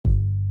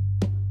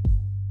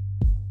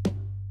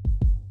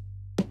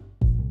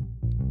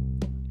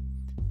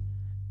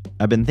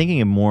I've been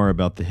thinking more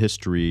about the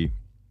history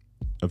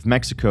of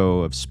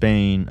Mexico, of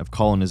Spain, of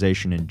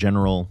colonization in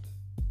general,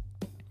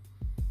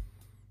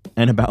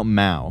 and about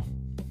Mao.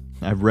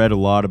 I've read a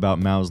lot about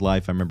Mao's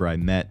life. I remember I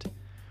met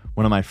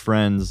one of my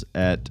friends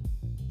at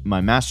my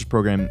master's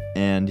program,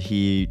 and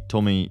he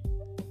told me,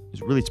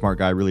 he's a really smart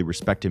guy, really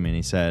respect him, and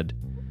he said,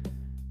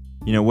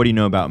 you know, what do you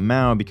know about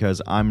Mao?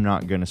 Because I'm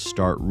not going to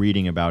start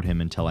reading about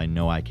him until I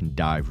know I can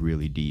dive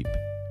really deep.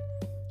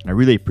 And I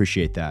really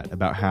appreciate that,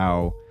 about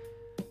how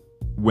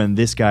when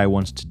this guy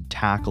wants to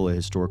tackle a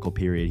historical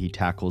period, he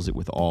tackles it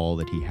with all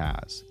that he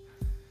has.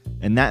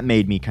 And that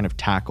made me kind of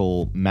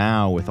tackle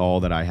Mao with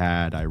all that I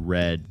had. I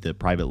read The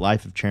Private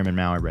Life of Chairman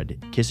Mao. I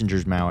read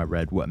Kissinger's Mao. I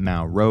read what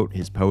Mao wrote,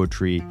 his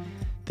poetry,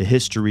 the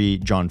history,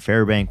 John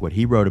Fairbank, what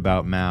he wrote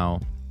about Mao,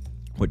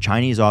 what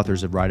Chinese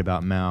authors had write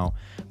about Mao.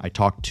 I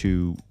talked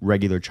to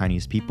regular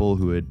Chinese people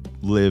who had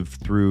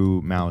lived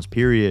through Mao's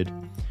period,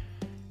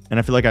 and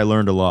I feel like I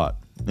learned a lot.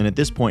 And at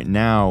this point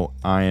now,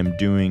 I am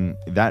doing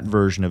that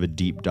version of a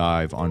deep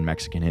dive on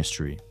Mexican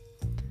history.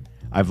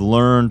 I've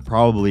learned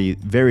probably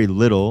very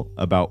little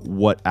about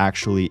what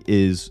actually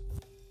is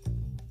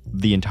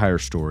the entire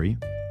story.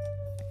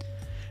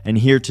 And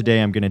here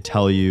today, I'm going to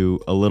tell you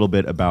a little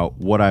bit about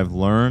what I've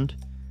learned,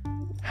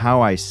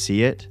 how I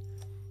see it,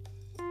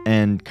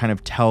 and kind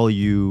of tell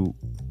you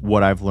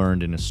what I've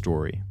learned in a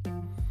story.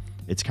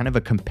 It's kind of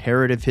a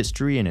comparative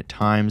history, and at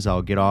times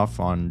I'll get off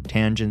on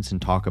tangents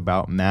and talk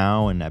about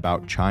Mao and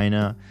about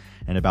China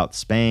and about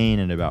Spain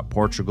and about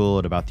Portugal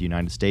and about the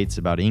United States,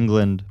 about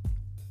England.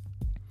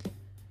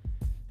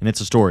 And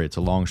it's a story. It's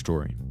a long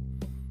story.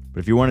 But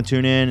if you want to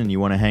tune in and you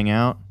want to hang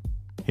out,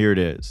 here it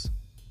is.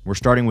 We're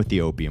starting with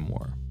the Opium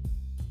War.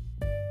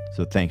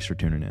 So thanks for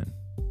tuning in.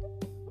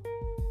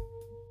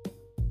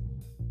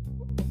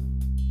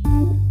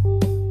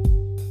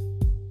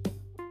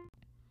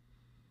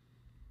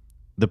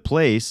 The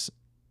place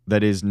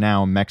that is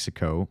now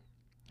Mexico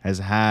has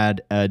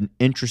had an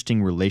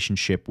interesting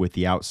relationship with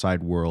the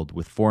outside world,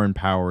 with foreign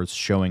powers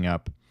showing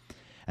up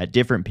at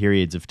different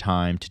periods of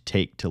time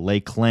to lay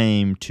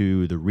claim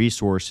to the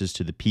resources,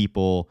 to the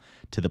people,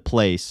 to the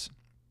place.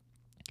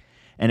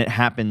 And it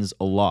happens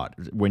a lot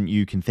when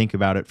you can think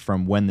about it,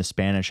 from when the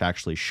Spanish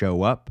actually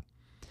show up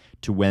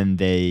to when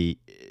they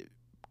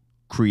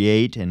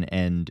create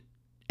and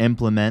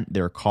implement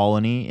their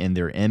colony and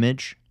their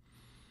image,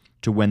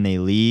 to when they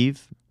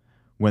leave,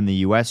 when the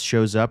U.S.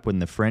 shows up, when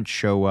the French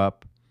show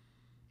up.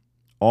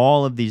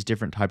 All of these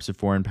different types of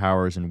foreign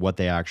powers and what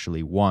they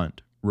actually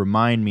want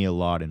remind me a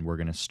lot, and we're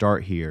going to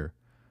start here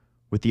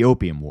with the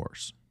Opium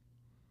Wars.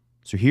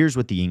 So here's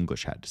what the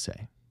English had to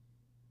say.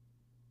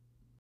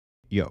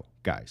 Yo,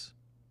 guys,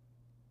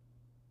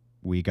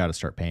 we got to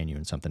start paying you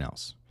in something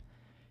else.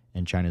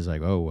 And China's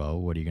like, oh, well,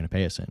 what are you going to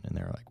pay us in? And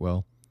they're like,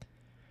 well,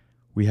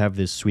 we have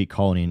this sweet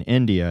colony in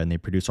India, and they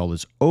produce all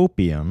this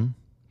opium.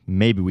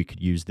 Maybe we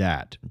could use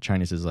that. And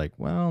China says like,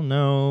 well,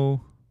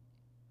 no,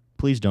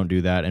 please don't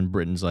do that. And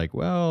Britain's like,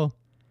 well,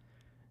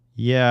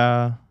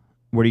 yeah,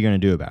 what are you going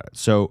to do about it?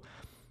 So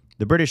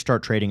the British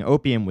start trading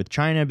opium with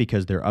China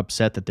because they're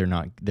upset that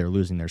they're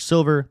losing their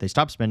silver. They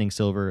stop spending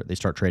silver. They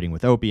start trading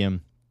with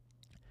opium.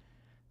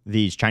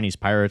 These Chinese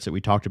pirates that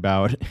we talked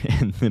about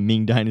in the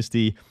Ming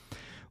Dynasty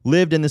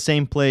lived in the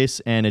same place,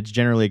 and it's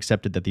generally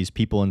accepted that these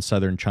people in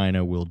southern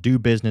China will do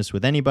business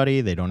with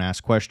anybody. They don't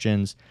ask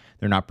questions.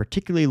 They're not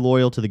particularly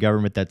loyal to the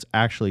government that's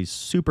actually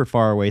super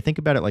far away. Think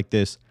about it like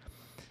this.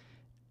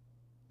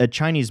 A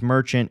Chinese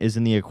merchant is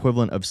in the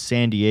equivalent of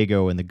San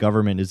Diego, and the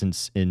government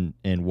is in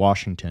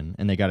Washington,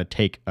 and they got to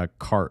take a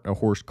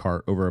horse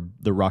cart over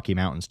the Rocky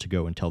Mountains to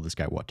go and tell this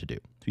guy what to do.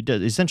 So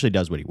he essentially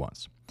does what he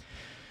wants.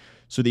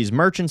 So these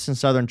merchants in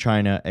southern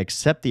China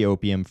accept the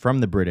opium from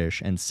the British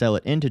and sell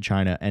it into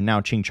China, and now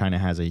Qing China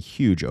has a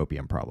huge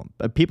opium problem.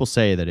 But people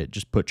say that it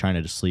just put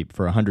China to sleep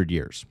for 100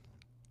 years.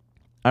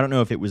 I don't know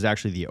if it was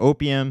actually the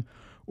opium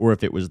or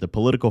if it was the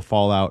political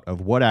fallout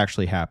of what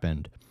actually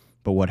happened,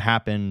 but what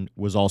happened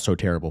was also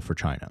terrible for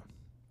China.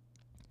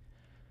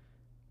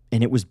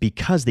 And it was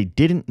because they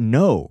didn't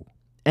know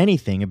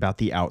anything about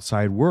the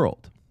outside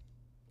world.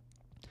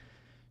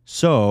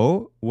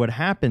 So what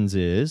happens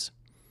is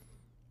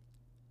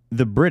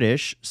the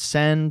British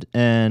send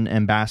an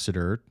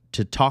ambassador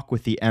to talk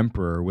with the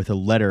emperor with a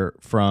letter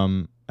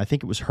from, I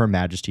think it was Her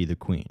Majesty the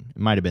Queen.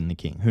 It might have been the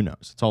king. Who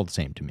knows? It's all the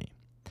same to me.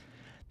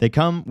 They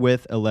come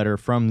with a letter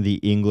from the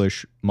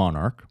English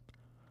monarch,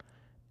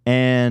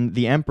 and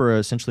the emperor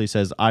essentially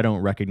says, I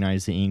don't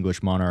recognize the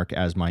English monarch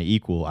as my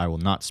equal. I will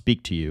not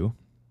speak to you.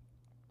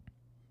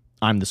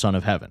 I'm the son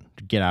of heaven.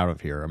 Get out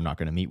of here. I'm not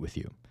going to meet with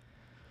you.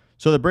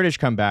 So the British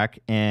come back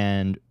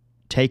and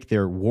take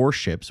their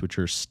warships, which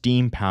are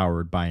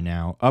steam-powered by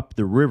now, up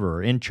the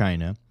river in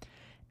China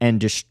and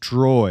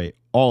destroy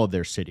all of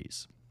their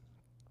cities.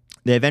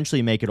 They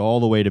eventually make it all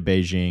the way to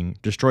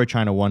Beijing, destroy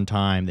China one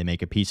time, they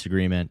make a peace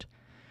agreement.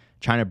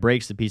 China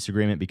breaks the peace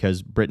agreement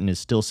because Britain is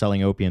still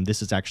selling opium.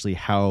 This is actually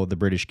how the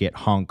British get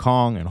Hong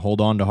Kong and hold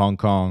on to Hong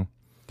Kong.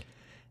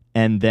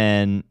 And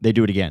then they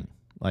do it again,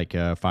 like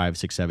 5,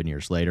 6, 7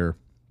 years later.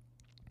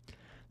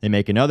 They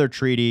make another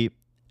treaty,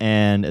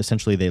 and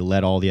essentially they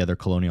let all the other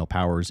colonial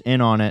powers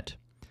in on it,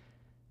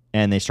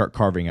 and they start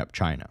carving up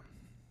China.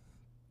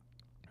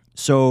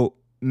 So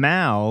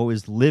Mao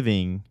is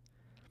living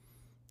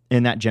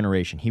in that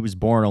generation. He was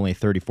born only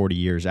 30, 40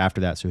 years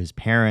after that, so his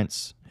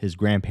parents, his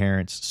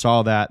grandparents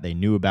saw that, they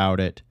knew about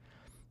it,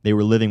 they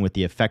were living with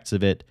the effects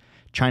of it.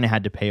 China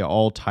had to pay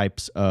all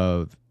types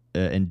of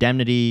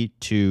indemnity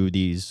to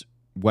these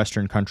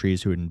Western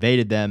countries who had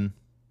invaded them.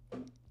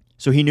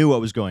 So he knew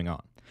what was going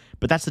on.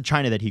 But that's the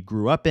China that he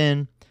grew up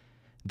in.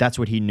 That's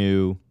what he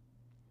knew.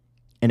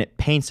 And it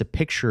paints a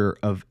picture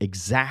of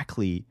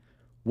exactly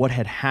what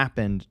had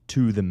happened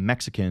to the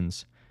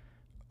Mexicans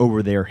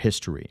over their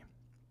history.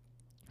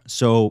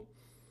 So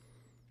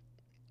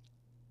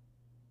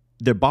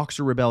the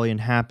Boxer Rebellion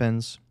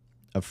happens.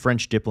 A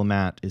French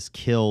diplomat is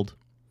killed.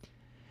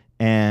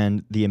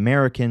 And the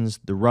Americans,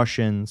 the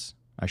Russians,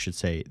 I should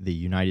say the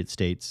United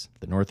States,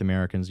 the North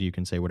Americans, you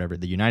can say whatever,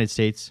 the United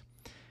States,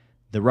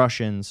 the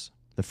Russians,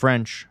 the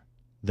French,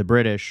 the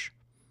British,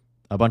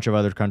 a bunch of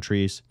other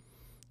countries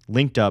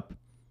linked up,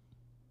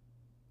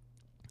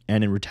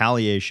 and in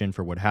retaliation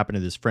for what happened to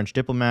this French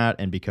diplomat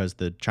and because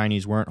the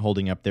Chinese weren't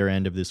holding up their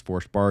end of this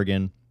forced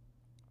bargain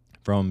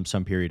from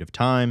some period of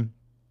time,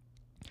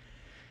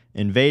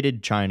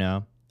 invaded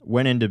China,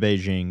 went into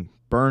Beijing,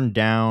 burned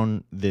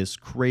down this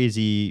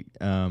crazy,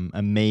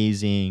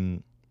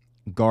 amazing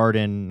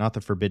garden, not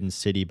the Forbidden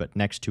City, but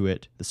next to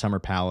it, the Summer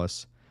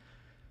Palace,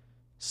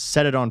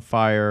 set it on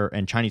fire,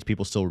 and Chinese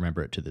people still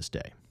remember it to this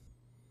day.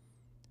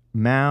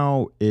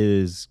 Mao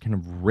is kind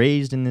of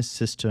raised in this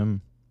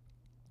system.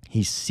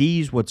 He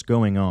sees what's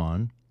going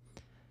on,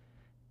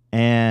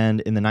 and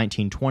in the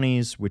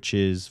 1920s, which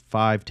is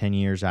 5-10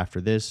 years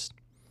after this,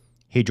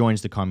 he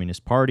joins the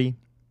Communist Party,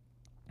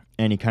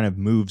 and he kind of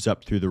moves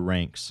up through the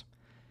ranks.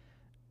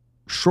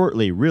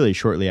 Really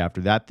shortly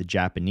after that, the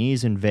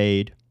Japanese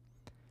invade.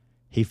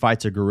 He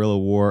fights a guerrilla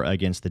war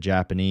against the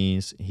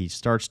Japanese. He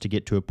starts to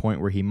get to a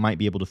point where he might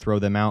be able to throw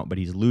them out, but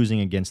he's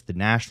losing against the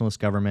nationalist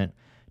government,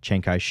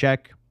 Chiang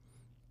Kai-shek.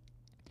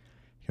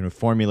 He kind of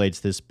formulates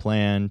this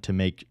plan to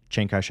make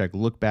Chiang Kai-shek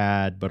look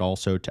bad, but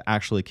also to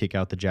actually kick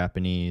out the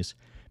Japanese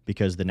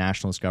because the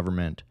nationalist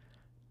government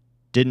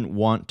didn't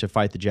want to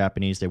fight the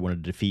Japanese. They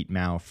wanted to defeat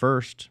Mao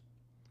first.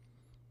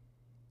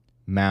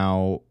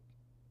 Mao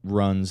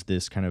runs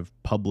this kind of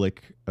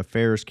public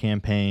affairs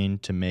campaign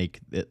to make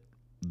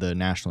the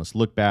nationalists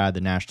look bad. The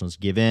nationalists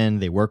give in.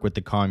 They work with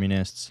the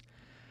communists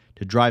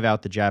to drive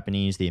out the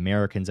Japanese. The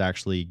Americans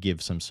actually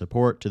give some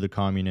support to the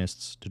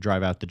communists to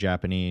drive out the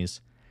Japanese.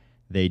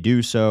 They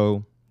do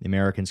so. The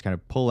Americans kind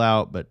of pull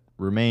out but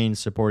remain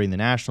supporting the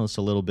nationalists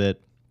a little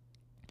bit.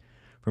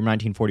 From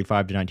 1945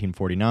 to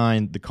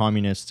 1949, the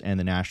communists and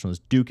the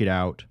nationalists duke it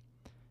out.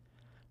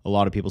 A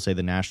lot of people say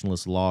the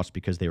nationalists lost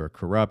because they were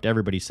corrupt.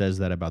 Everybody says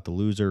that about the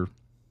loser.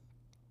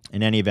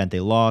 In any event, they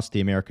lost.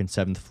 The American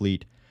 7th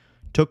Fleet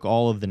took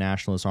all of the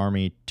nationalist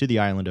army to the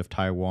island of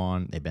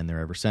Taiwan. They've been there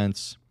ever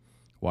since.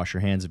 Wash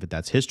your hands of it.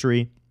 That's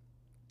history.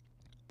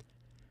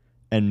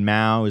 And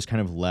Mao is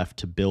kind of left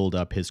to build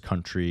up his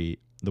country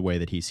the way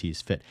that he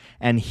sees fit.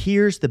 And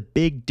here's the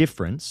big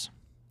difference,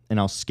 and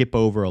I'll skip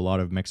over a lot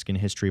of Mexican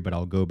history, but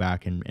I'll go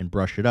back and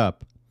brush it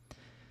up.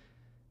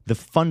 The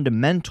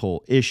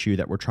fundamental issue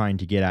that we're trying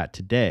to get at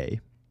today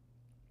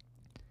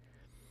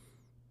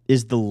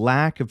is the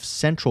lack of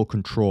central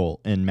control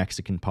in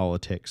Mexican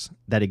politics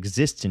that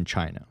exists in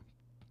China.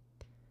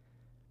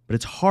 But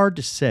it's hard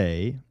to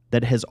say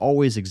that it has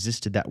always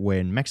existed that way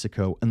in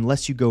Mexico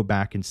unless you go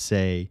back and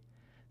say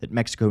that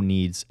Mexico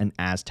needs an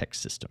Aztec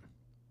system,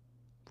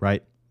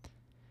 right?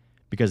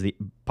 Because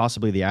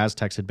possibly the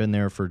Aztecs had been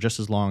there for just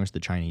as long as the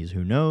Chinese.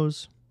 Who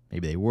knows?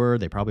 Maybe they were.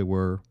 They probably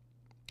were.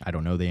 I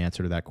don't know the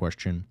answer to that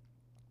question.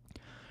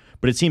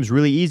 But it seems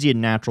really easy and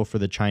natural for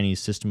the Chinese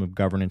system of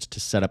governance to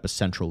set up a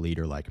central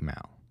leader like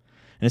Mao.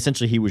 And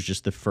essentially, he was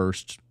just the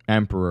first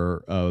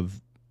emperor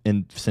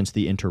since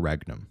the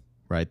interregnum,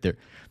 right?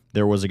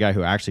 There was a guy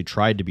who actually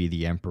tried to be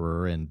the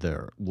emperor in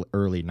the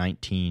early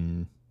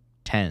 1910s,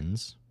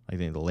 I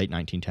think the late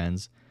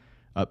 1910s,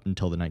 up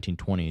until the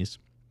 1920s.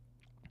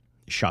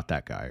 Shot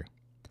that guy.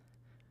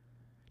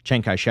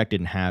 Chiang Kai-shek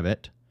didn't have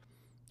it.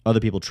 Other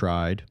people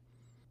tried.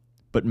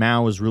 But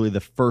Mao was really the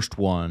first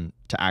one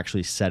to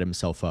actually set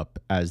himself up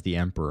as the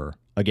emperor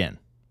again.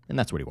 And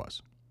that's what he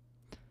was.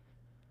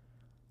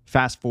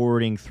 Fast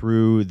forwarding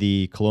through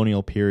the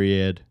colonial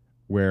period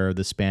where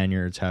the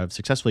Spaniards have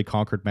successfully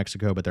conquered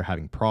Mexico, but they're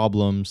having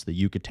problems. The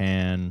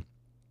Yucatan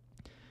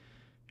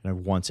kind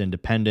of wants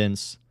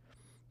independence.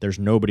 There's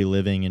nobody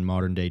living in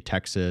modern-day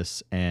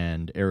Texas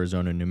and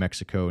Arizona, New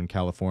Mexico, and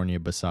California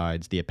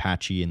besides the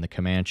Apache and the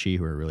Comanche,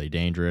 who are really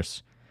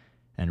dangerous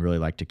and really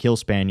like to kill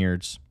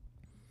Spaniards.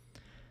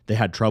 They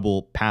had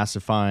trouble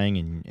pacifying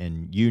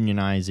and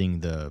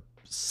unionizing the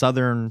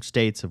southern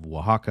states of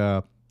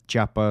Oaxaca,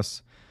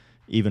 Chiapas,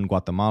 even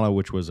Guatemala,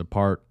 which was a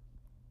part,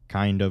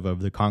 kind of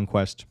the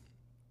conquest.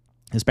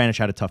 The Spanish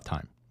had a tough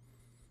time.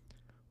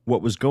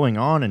 What was going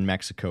on in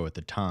Mexico at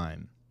the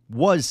time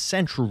was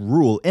central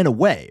rule in a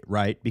way,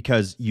 right?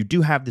 Because you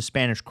do have the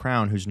Spanish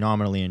crown who's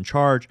nominally in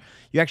charge.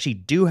 You actually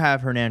do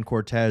have Hernan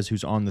Cortez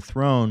who's on the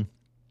throne,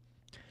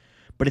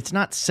 but it's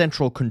not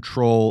central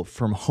control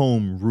from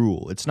home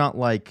rule. It's not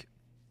like,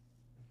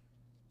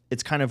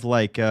 it's kind of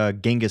like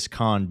Genghis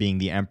Khan being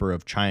the emperor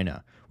of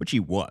China, which he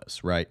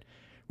was, right?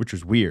 Which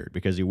was weird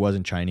because he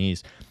wasn't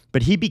Chinese.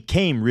 But he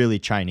became really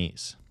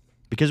Chinese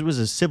because it was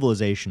a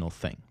civilizational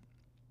thing.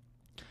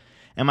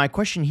 And my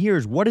question here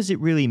is, what does it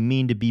really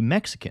mean to be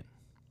Mexican?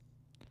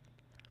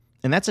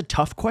 And that's a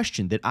tough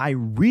question that I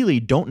really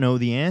don't know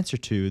the answer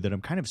to, that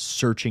I'm kind of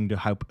searching to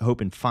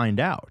hope and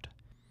find out.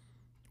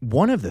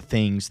 One of the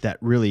things that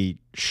really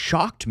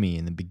shocked me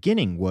in the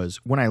beginning was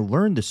when I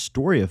learned the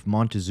story of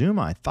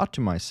Montezuma, I thought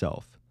to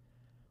myself,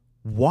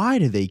 why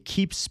do they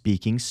keep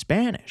speaking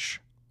Spanish?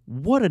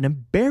 What an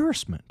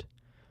embarrassment.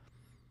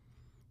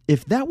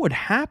 If that would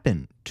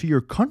happen to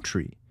your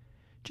country,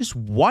 just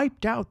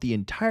wiped out the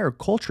entire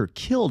culture,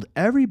 killed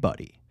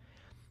everybody.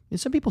 And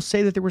some people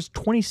say that there was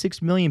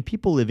 26 million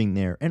people living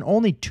there and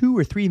only 2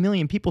 or 3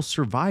 million people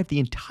survived the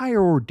entire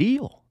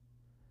ordeal.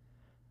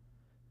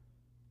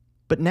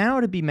 But now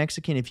to be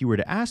Mexican, if you were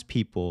to ask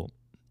people,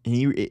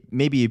 and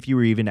maybe if you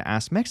were even to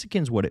ask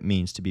Mexicans what it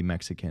means to be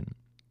Mexican,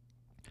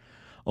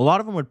 a lot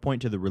of them would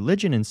point to the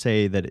religion and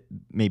say that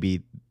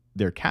maybe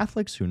they're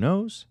Catholics, who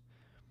knows?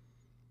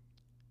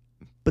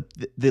 But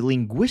the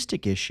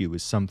linguistic issue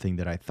is something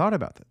that I thought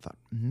about. That thought,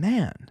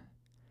 man,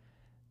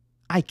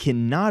 I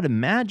cannot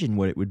imagine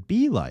what it would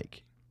be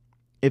like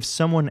if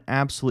someone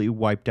absolutely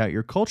wiped out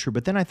your culture.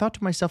 But then I thought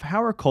to myself,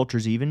 how are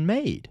cultures even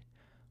made?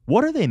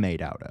 What are they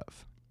made out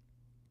of?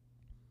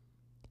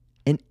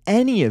 In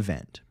any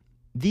event,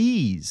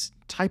 these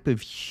type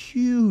of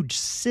huge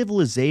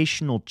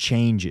civilizational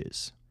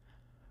changes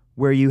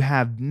where you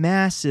have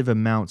massive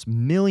amounts,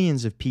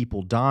 millions of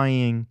people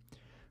dying,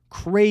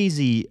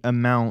 crazy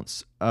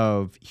amounts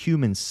of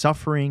human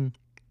suffering,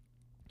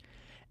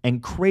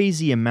 and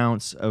crazy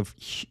amounts of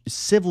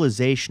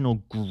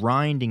civilizational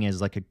grinding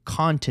as like a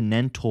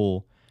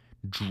continental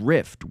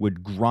drift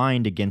would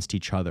grind against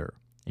each other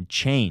and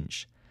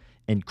change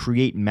and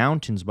create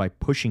mountains by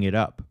pushing it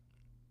up.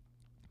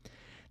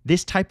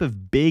 This type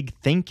of big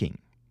thinking,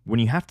 when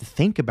you have to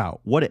think about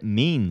what it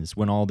means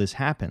when all this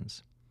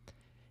happens,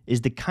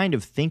 is the kind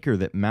of thinker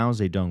that Mao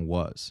Zedong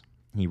was.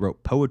 He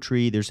wrote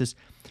poetry. There's this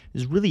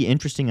really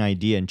interesting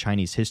idea in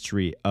Chinese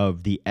history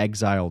of the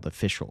exiled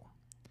official.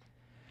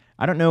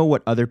 I don't know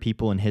what other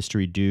people in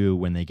history do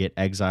when they get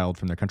exiled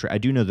from their country. I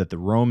do know that the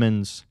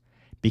Romans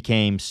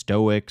became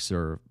Stoics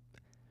or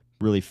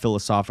really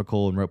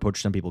philosophical and wrote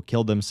poetry. Some people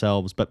killed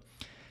themselves. But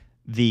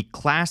the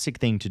classic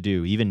thing to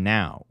do, even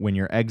now, when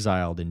you're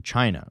exiled in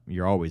China,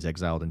 you're always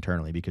exiled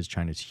internally because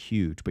China's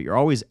huge, but you're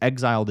always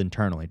exiled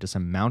internally to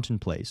some mountain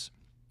place.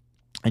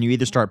 And you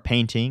either start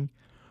painting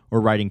or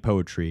writing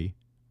poetry,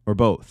 or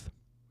both.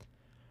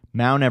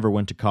 Mao never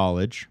went to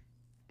college.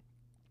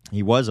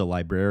 He was a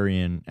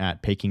librarian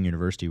at Peking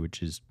University,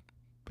 which is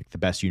like the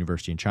best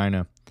university in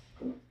China.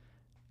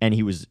 And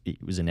he was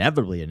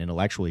inevitably and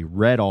intellectually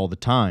read all the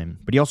time,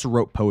 but he also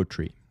wrote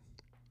poetry.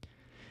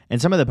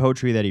 And some of the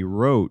poetry that he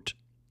wrote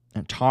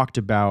talked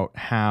about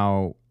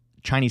how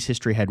Chinese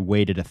history had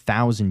waited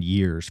 1,000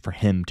 years for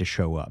him to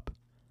show up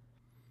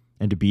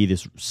and to be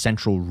this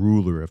central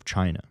ruler of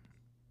China.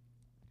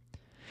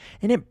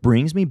 And it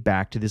brings me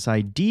back to this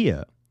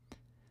idea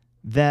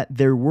that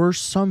there were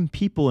some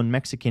people in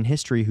Mexican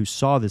history who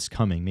saw this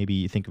coming. Maybe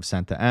you think of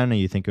Santa Anna,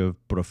 you think of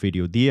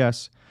Porfirio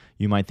Diaz,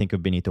 you might think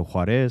of Benito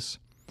Juarez,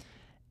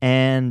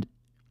 and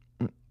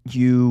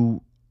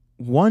you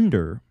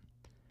wonder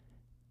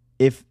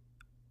if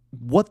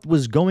what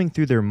was going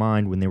through their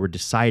mind when they were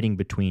deciding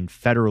between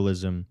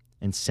federalism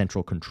and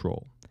central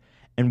control.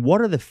 And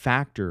what are the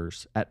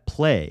factors at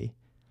play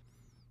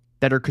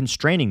that are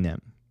constraining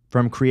them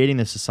from creating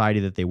the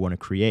society that they want to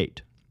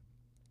create?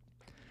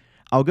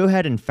 I'll go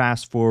ahead and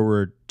fast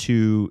forward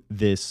to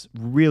this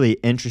really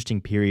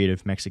interesting period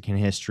of Mexican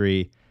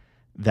history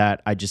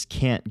that I just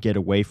can't get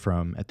away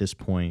from at this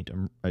point.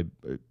 I'm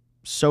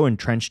so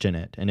entrenched in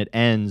it, and it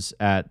ends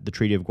at the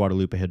Treaty of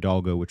Guadalupe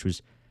Hidalgo, which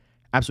was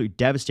absolutely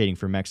devastating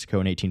for Mexico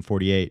in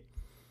 1848,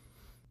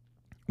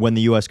 when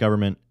the U.S.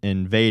 government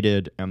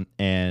invaded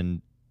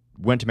and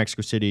went to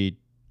Mexico City,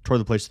 tore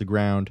the place to the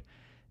ground,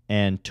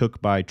 and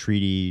took by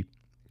treaty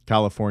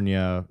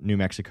California, New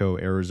Mexico,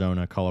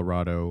 Arizona,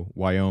 Colorado,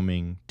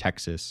 Wyoming,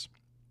 Texas,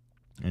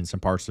 and some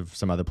parts of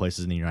some other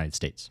places in the United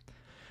States.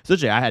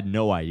 Essentially, I had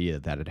no idea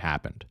that had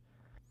happened.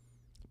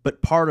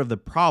 But part of the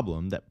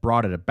problem that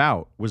brought it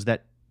about was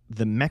that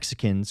the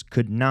Mexicans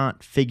could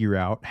not figure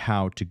out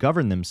how to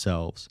govern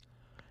themselves,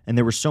 and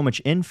there was so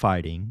much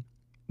infighting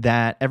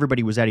that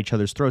everybody was at each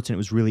other's throats, and it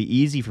was really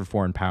easy for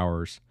foreign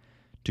powers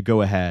to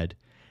go ahead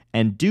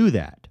and do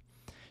that.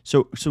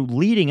 So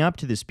leading up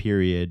to this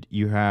period,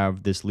 you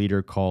have this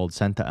leader called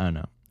Santa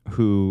Anna,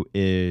 who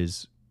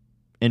is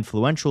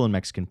influential in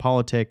Mexican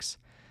politics.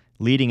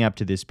 Leading up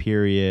to this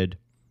period,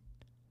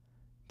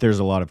 There's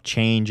a lot of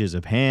changes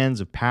of hands,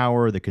 of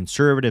power. The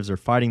conservatives are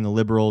fighting the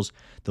liberals.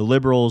 The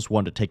liberals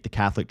want to take the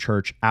Catholic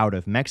Church out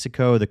of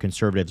Mexico. The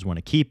conservatives want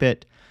to keep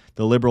it.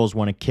 The liberals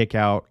want to kick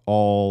out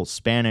all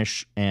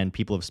Spanish and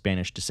people of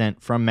Spanish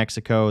descent from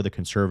Mexico. The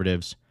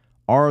conservatives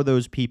are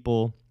those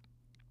people.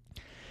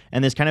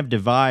 And this kind of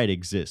divide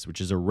exists,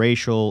 which is a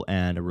racial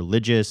and a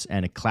religious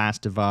and a class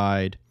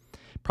divide,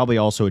 probably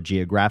also a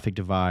geographic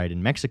divide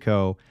in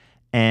Mexico.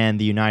 And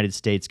the United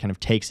States kind of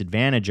takes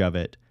advantage of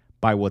it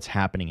by what's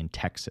happening in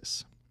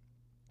Texas.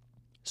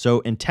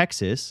 So in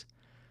Texas,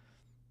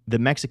 the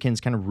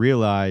Mexicans kind of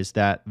realized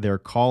that their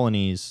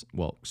colonies,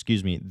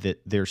 that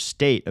their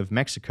state of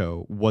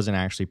Mexico wasn't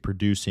actually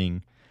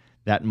producing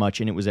that much,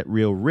 and it was at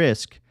real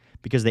risk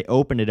because they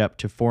opened it up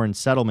to foreign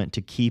settlement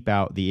to keep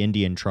out the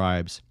Indian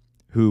tribes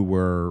who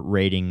were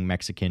raiding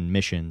Mexican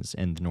missions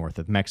in the north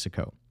of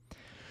Mexico.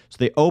 So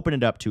they opened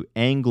it up to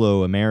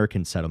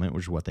Anglo-American settlement,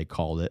 which is what they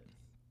called it.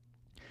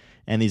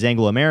 And these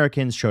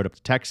Anglo-Americans showed up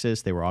to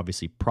Texas. They were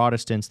obviously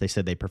Protestants. They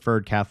said they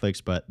preferred Catholics,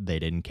 but they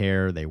didn't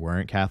care. They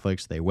weren't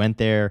Catholics. They went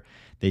there.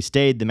 They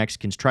stayed. The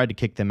Mexicans tried to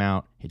kick them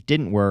out. It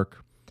didn't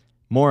work.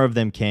 More of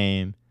them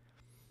came.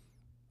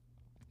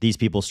 These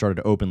people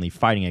started openly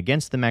fighting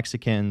against the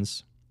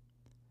Mexicans.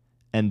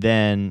 And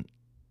then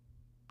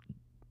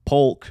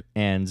Polk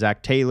and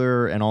Zach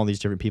Taylor and all these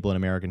different people in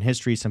American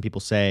history, some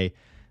people say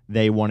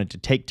they wanted to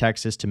take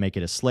Texas to make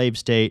it a slave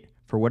state.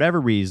 For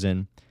whatever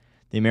reason,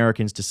 the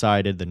Americans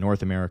decided, the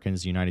North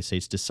Americans, the United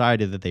States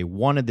decided that they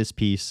wanted this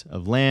piece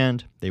of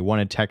land. They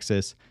wanted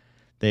Texas.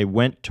 They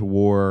went to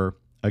war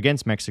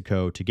against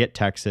Mexico to get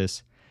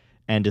Texas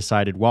and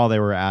decided while they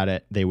were at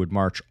it, they would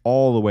march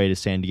all the way to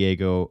San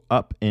Diego,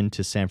 up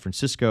into San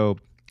Francisco,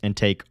 and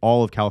take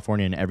all of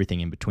California and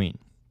everything in between.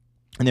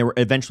 And they were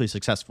eventually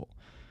successful.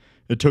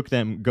 It took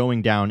them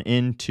going down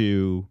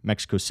into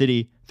Mexico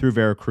City, through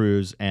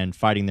Veracruz, and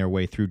fighting their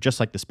way through, just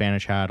like the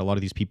Spanish had. A lot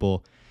of these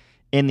people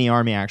in the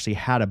army actually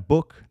had a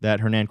book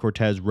that Hernan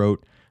Cortez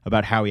wrote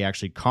about how he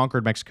actually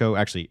conquered Mexico.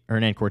 Actually,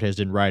 Hernan Cortez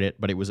didn't write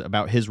it, but it was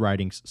about his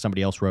writings.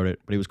 Somebody else wrote it,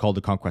 but it was called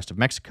The Conquest of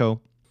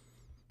Mexico.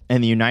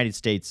 And the United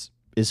States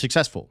is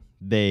successful.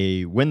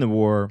 They win the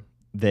war.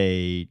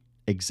 They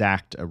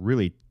exact a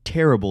really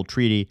terrible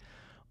treaty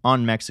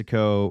on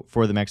Mexico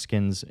for the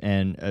Mexicans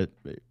and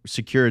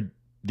secured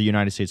the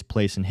United States'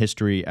 place in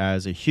history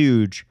as a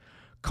huge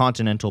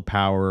continental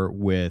power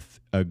with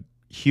a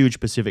huge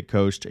Pacific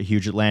coast, a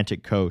huge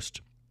Atlantic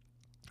coast,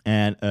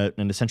 and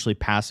an essentially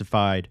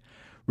pacified,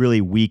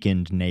 really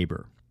weakened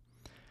neighbor.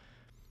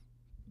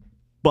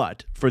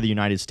 But for the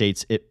United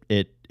States,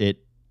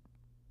 it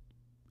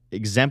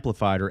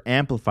exemplified or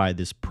amplified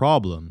this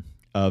problem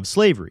of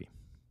slavery,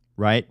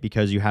 right?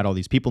 Because you had all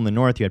these people in the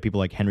North. You had people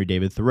like Henry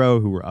David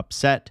Thoreau who were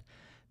upset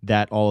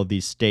that all of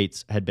these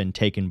states had been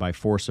taken by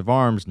force of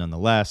arms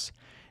nonetheless,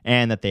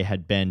 and that they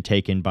had been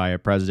taken by a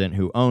president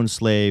who owned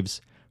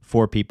slaves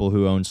for people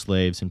who owned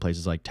slaves in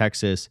places like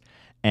Texas,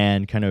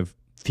 and kind of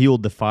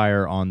fueled the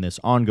fire on this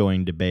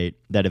ongoing debate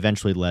that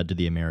eventually led to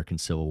the American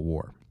Civil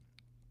War.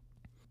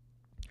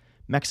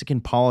 Mexican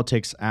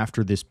politics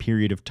after this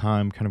period of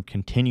time kind of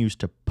continues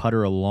to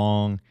putter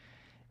along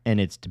in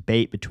its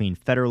debate between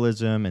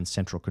federalism and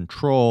central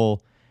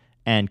control,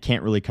 and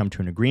can't really come to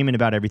an agreement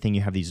about everything.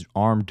 You have these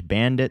armed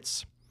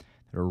bandits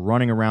that are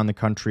running around the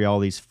country, all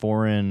these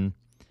foreign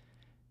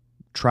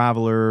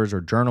travelers or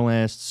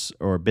journalists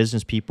or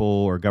business people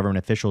or government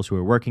officials who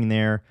are working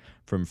there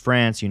from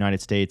France,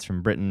 United States,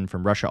 from Britain,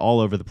 from Russia, all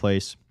over the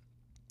place,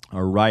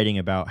 are writing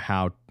about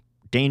how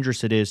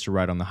dangerous it is to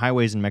ride on the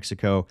highways in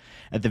Mexico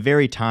at the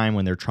very time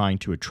when they're trying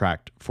to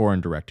attract foreign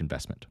direct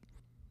investment.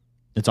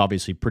 It's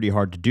obviously pretty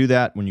hard to do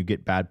that when you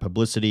get bad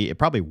publicity. It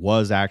probably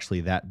was actually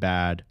that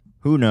bad.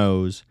 Who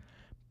knows?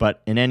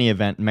 But in any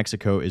event,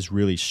 Mexico is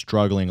really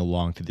struggling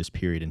along through this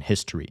period in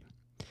history.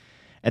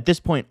 At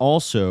this point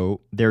also,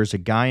 there's a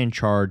guy in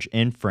charge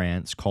in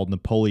France called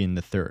Napoleon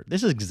III.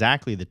 This is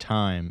exactly the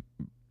time,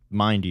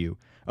 mind you,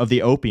 of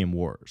the Opium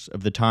Wars,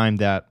 of the time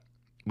that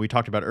we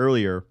talked about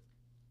earlier,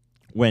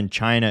 when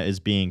China is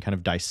being kind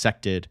of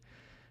dissected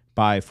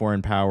by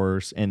foreign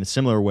powers in a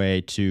similar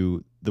way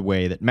to the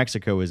way that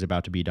Mexico is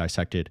about to be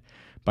dissected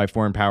by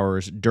foreign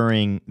powers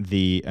during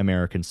the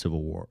American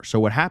Civil War. So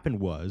what happened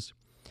was,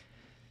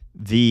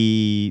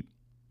 in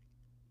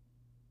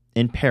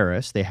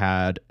Paris, they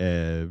had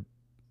a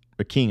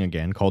king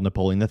again called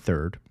Napoleon III,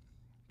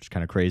 which is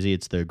kind of crazy.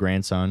 It's the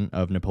grandson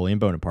of Napoleon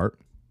Bonaparte.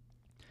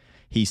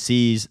 He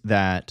sees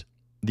that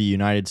the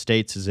United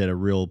States is at a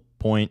real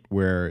point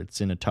where it's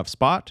in a tough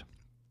spot.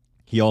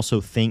 He also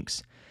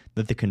thinks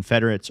that the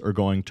Confederates are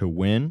going to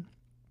win,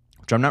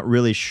 which I'm not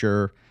really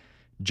sure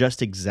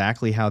just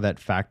exactly how that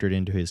factored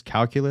into his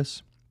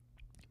calculus,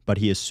 but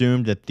he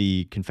assumed that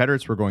the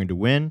Confederates were going to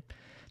win,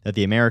 that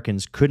the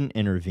Americans couldn't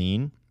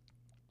intervene,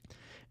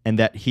 and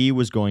that he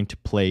was going to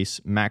place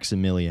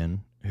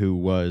Maximilian, who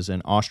was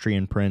an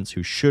Austrian prince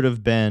who should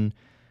have been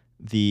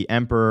the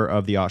emperor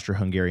of the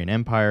Austro-Hungarian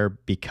Empire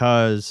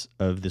because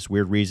of this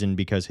weird reason,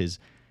 because his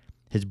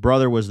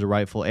brother was the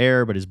rightful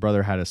heir, but his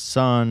brother had a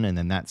son, and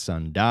then that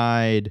son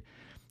died,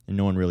 and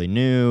no one really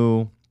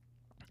knew.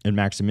 And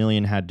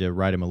Maximilian had to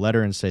write him a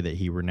letter and say that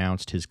he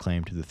renounced his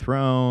claim to the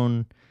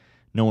throne.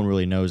 No one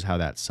really knows how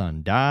that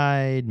son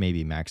died.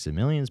 Maybe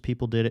Maximilian's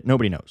people did it.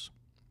 Nobody knows.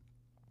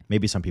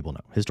 Maybe some people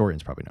know.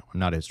 Historians probably know. I'm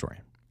not a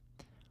historian.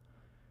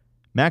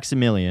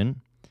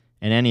 Maximilian,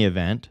 in any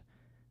event,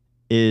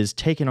 is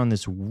taken on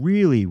this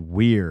really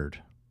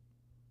weird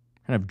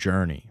kind of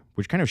journey,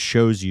 which kind of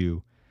shows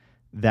you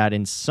that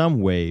in some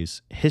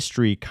ways,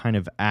 history kind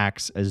of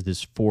acts as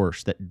this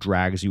force that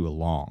drags you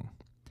along.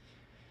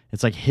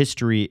 It's like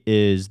history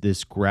is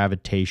this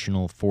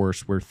gravitational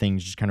force where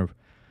things just kind of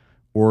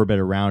orbit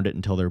around it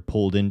until they're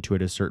pulled into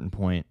it at a certain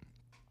point.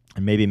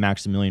 And maybe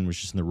Maximilian was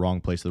just in the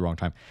wrong place at the wrong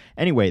time.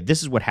 Anyway,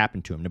 this is what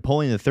happened to him.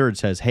 Napoleon III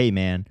says, hey,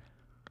 man,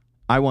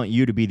 I want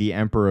you to be the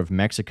emperor of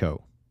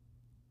Mexico.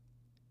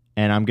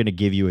 And I'm going to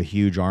give you a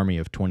huge army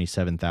of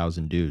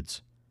 27,000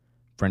 dudes,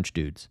 French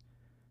dudes,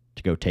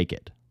 to go take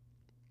it.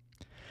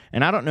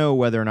 And I don't know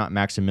whether or not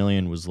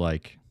Maximilian was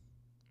like,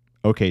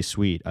 okay,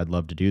 sweet, I'd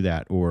love to do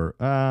that. Or,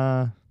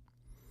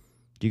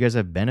 do you guys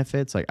have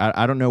benefits? Like,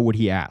 I don't know what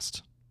he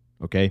asked,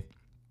 okay?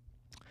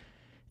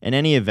 In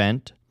any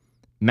event,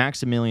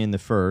 Maximilian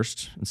I,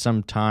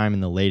 sometime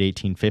in the late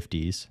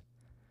 1850s,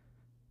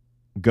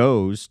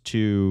 goes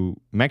to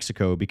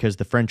Mexico because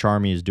the French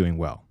army is doing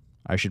well.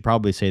 I should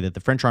probably say that the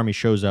French army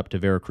shows up to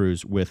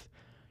Veracruz with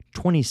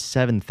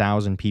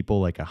 27,000 people,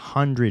 like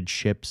 100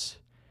 ships.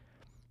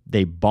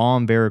 They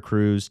bomb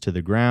Veracruz to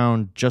the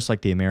ground, just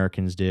like the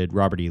Americans did.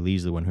 Robert E.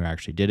 Lee's the one who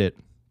actually did it.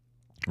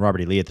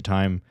 Robert E. Lee at the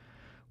time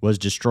was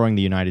destroying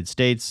the United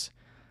States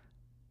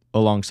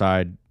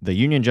alongside the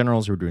Union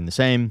generals who were doing the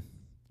same.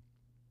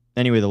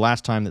 Anyway, the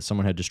last time that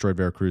someone had destroyed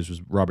Veracruz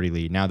was Robert E.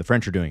 Lee. Now the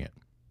French are doing it.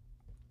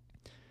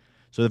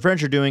 So the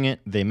French are doing it.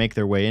 They make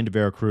their way into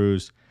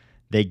Veracruz.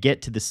 They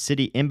get to the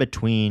city in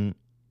between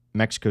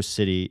Mexico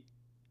City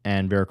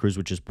and Veracruz,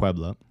 which is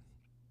Puebla.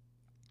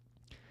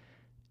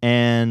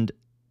 And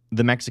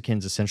the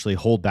Mexicans essentially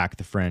hold back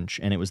the French,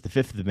 and it was the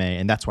 5th of May,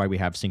 and that's why we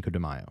have Cinco de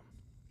Mayo.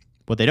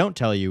 What they don't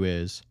tell you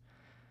is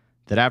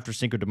that after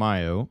Cinco de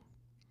Mayo,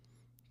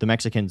 the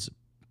Mexicans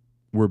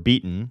were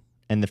beaten,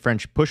 and the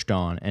French pushed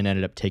on and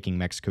ended up taking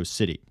Mexico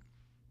City.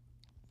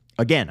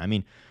 Again, I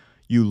mean,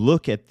 you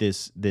look at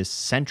this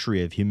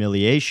century of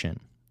humiliation,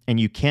 and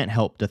you can't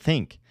help to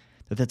think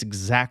that that's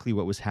exactly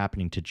what was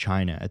happening to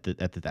China at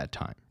that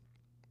time.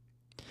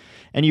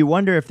 And you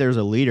wonder if there's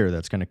a leader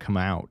that's going to come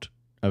out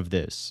of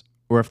this,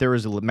 or if there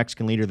was a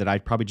Mexican leader that I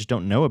probably just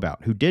don't know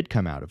about who did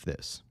come out of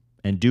this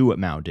and do what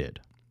Mao did.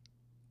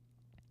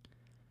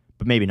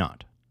 But maybe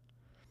not.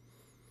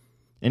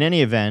 In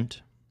any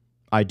event,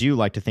 I do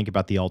like to think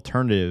about the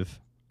alternative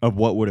of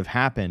what would have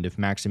happened if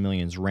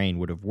Maximilian's reign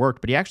would have worked,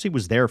 but he actually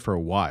was there for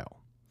a while.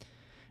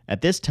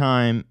 At this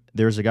time,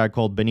 there's a guy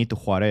called Benito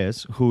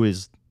Juarez, who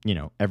is,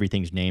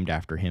 everything's named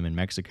after him in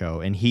Mexico,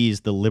 and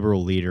he's the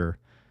liberal leader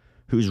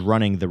who's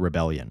running the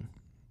rebellion.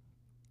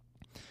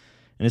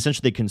 And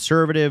essentially, the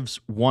conservatives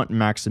want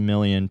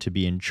Maximilian to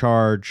be in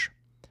charge.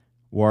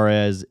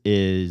 Juarez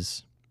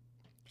is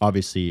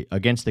obviously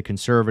against the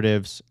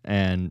conservatives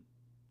and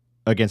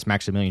against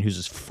Maximilian, who's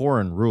this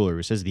foreign ruler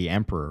who says the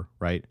emperor,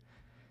 right?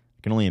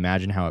 I can only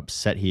imagine how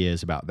upset he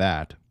is about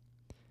that.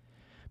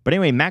 But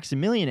anyway,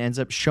 Maximilian ends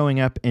up showing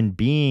up and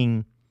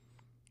being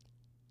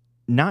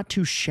not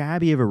too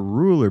shabby of a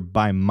ruler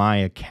by my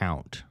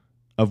account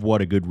of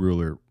what a good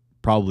ruler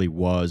probably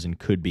was and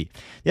could be.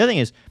 The other thing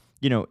is,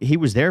 he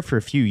was there for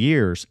a few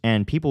years,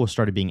 and people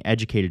started being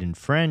educated in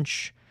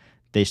French.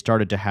 They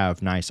started to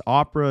have nice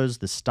operas.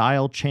 The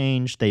style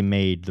changed. They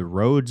made the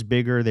roads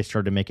bigger. They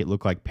started to make it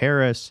look like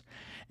Paris.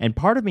 And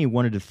part of me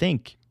wanted to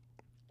think,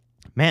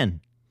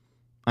 man,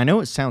 I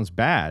know it sounds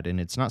bad, and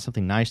it's not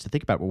something nice to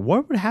think about, but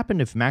what would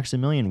happen if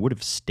Maximilian would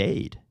have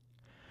stayed?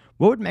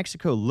 What would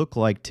Mexico look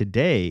like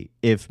today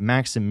if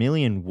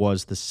Maximilian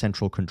was the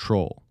central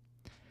control?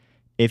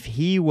 If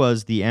he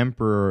was the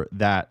emperor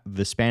that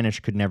the Spanish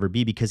could never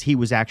be because he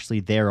was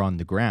actually there on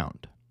the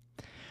ground?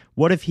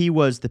 What if he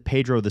was the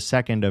Pedro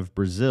II of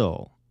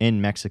Brazil in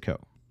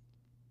Mexico?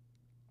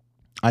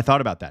 I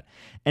thought about that.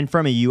 And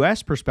from a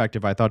U.S.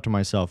 perspective, I thought to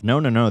myself,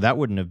 no, that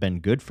wouldn't have been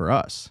good for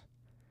us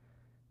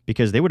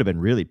because they would have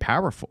been really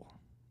powerful.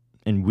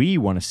 And we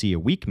want to see a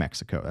weak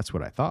Mexico. That's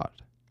what I thought.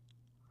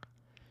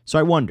 So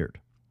I wondered.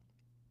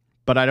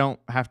 But I don't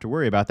have to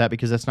worry about that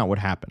because that's not what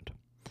happened.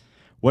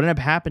 What ended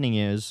up happening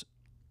is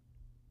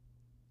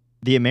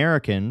the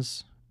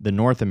Americans, the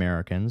North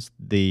Americans,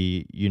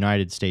 the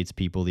United States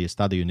people, the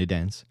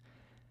Estadounidenses,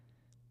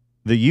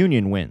 the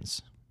Union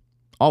wins.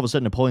 All of a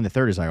sudden, Napoleon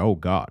III is like, oh,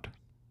 God,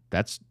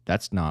 that's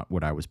not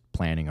what I was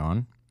planning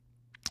on.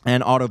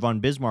 And Otto von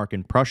Bismarck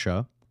in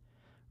Prussia,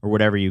 or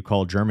whatever you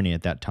call Germany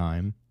at that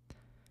time,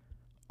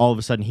 all of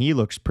a sudden he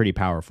looks pretty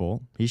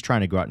powerful. He's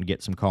trying to go out and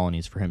get some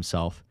colonies for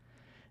himself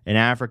in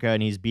Africa,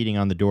 and he's beating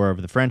on the door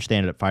of the French. They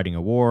ended up fighting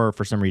a war.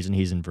 For some reason,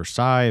 he's in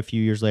Versailles a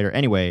few years later.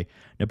 Anyway,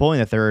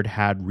 Napoleon III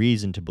had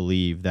reason to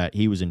believe that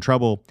he was in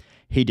trouble.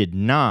 He did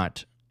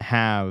not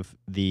have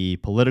the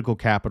political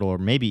capital or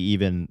maybe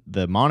even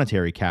the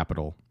monetary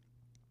capital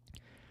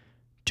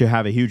to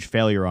have a huge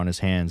failure on his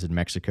hands in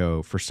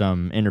Mexico for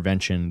some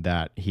intervention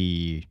that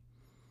he,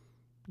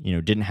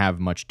 didn't have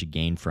much to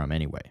gain from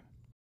anyway.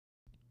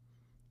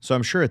 So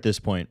I'm sure at this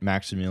point,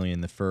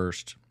 Maximilian I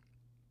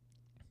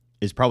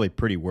is probably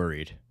pretty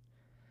worried,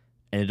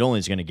 and it only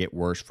is going to get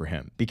worse for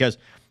him. Because,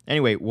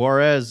 anyway,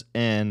 Juarez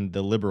and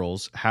the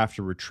liberals have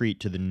to retreat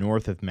to the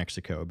north of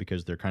Mexico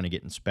because they're kind of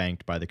getting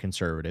spanked by the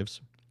conservatives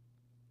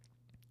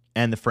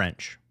and the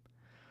French.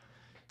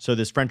 So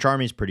this French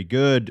army is pretty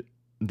good.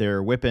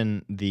 They're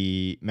whipping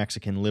the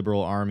Mexican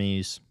liberal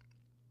armies,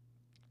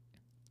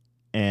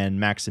 and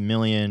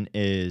Maximilian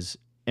is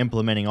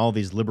implementing all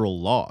these liberal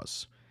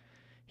laws.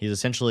 He's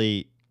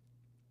essentially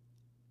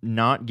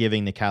not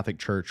giving the Catholic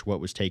Church what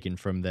was taken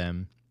from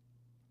them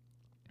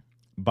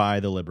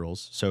by the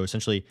liberals. So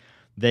essentially,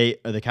 the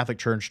Catholic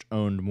Church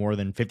owned more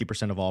than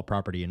 50% of all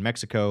property in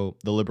Mexico.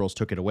 The liberals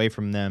took it away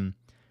from them.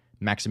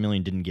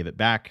 Maximilian didn't give it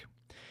back.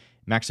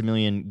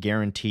 Maximilian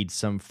guaranteed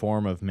some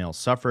form of male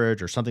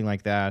suffrage or something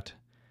like that.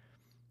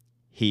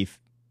 He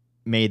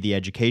made the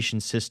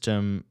education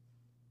system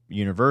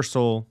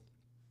universal.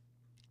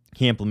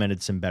 He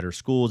implemented some better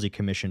schools. He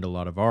commissioned a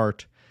lot of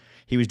art.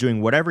 He was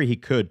doing whatever he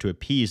could to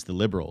appease the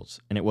liberals,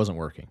 and it wasn't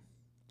working.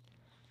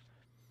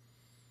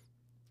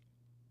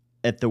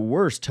 At the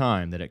worst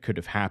time that it could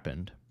have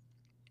happened,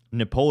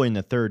 Napoleon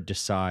III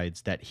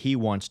decides that he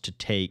wants to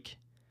take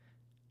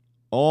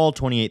all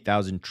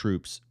 28,000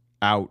 troops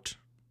out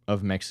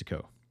of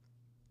Mexico.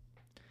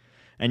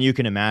 And you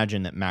can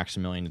imagine that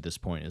Maximilian at this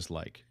point is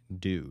like,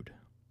 dude,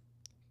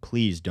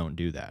 please don't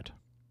do that.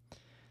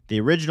 The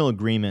original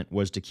agreement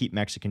was to keep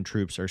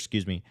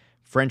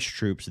French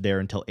troops there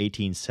until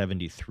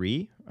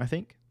 1873, I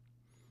think.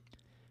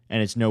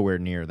 And it's nowhere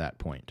near that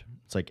point.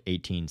 It's like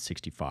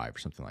 1865 or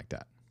something like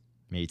that.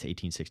 Maybe it's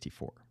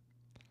 1864.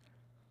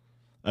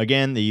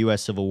 Again, the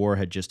U.S. Civil War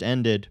had just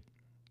ended.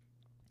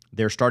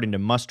 They're starting to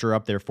muster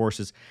up their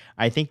forces.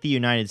 I think the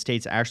United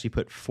States actually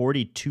put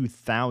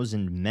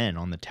 42,000 men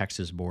on the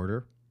Texas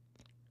border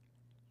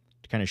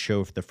to kind of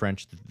show the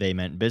French that they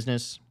meant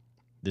business.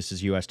 This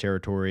is U.S.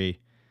 territory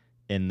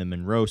in the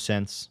Monroe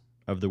sense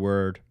of the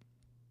word.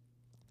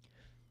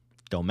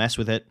 Don't mess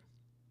with it.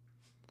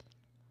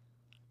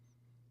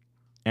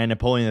 And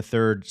Napoleon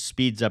III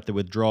speeds up the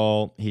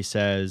withdrawal. He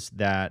says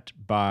that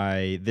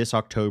by this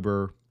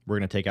October, we're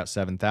going to take out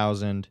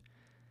 7,000.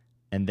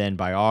 And then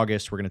by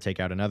August, we're going to take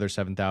out another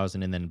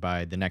 7,000. And then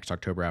by the next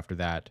October after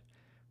that,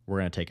 we're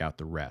going to take out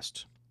the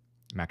rest.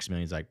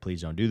 Maximilian's like,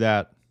 please don't do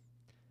that.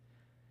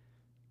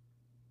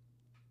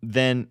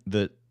 Then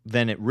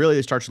it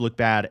really starts to look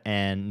bad.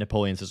 And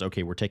Napoleon says,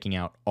 okay, we're taking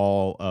out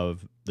all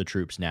of the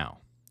troops now.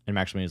 And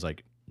Maximilian's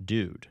like,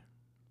 dude,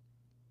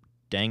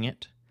 dang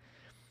it.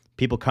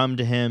 People come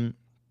to him,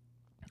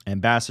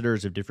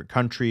 ambassadors of different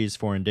countries,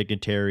 foreign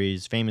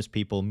dignitaries, famous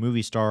people,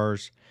 movie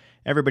stars.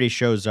 Everybody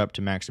shows up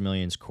to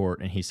Maximilian's court,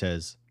 and he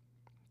says,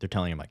 they're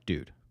telling him, like,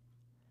 dude,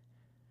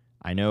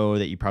 I know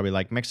that you probably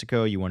like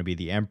Mexico. You want to be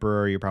the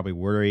emperor. You're probably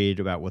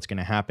worried about what's going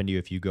to happen to you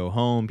if you go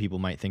home. People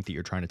might think that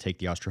you're trying to take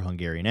the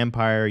Austro-Hungarian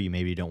Empire. You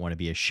maybe don't want to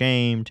be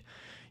ashamed.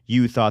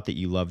 You thought that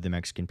you loved the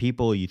Mexican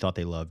people. You thought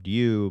they loved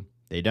you.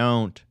 They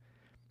don't.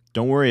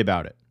 Don't worry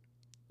about it.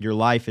 Your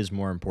life is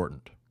more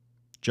important.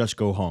 Just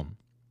go home.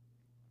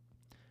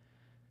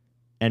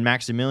 And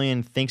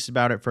Maximilian thinks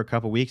about it for a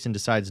couple weeks and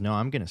decides, no,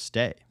 I'm going to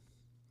stay.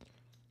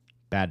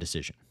 Bad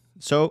decision.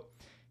 So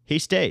he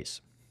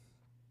stays.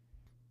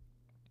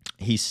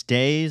 He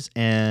stays,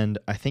 and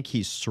I think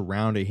he's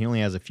surrounded. He only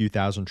has a few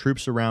thousand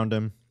troops around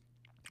him.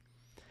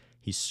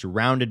 He's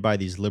surrounded by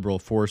these liberal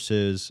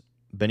forces.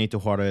 Benito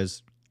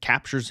Juarez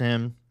captures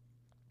him,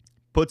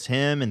 puts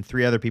him and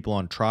 3 other people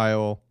on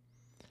trial.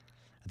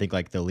 I think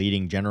like the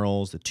leading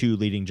generals, the 2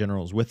 leading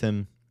generals with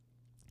him.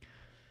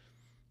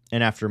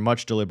 And after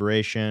much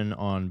deliberation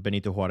on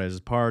Benito Juarez's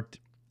part,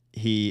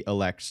 he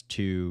elects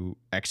to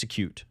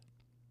execute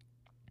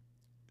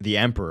the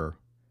emperor,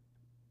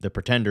 the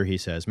pretender, he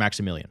says,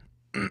 Maximilian.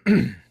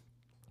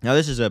 Now,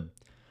 this is a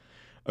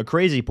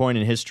crazy point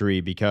in history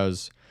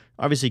because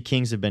obviously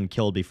kings have been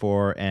killed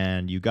before,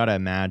 and you got to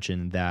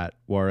imagine that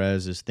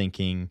Juarez is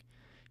thinking,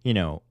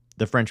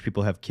 the French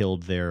people have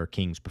killed their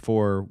kings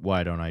before.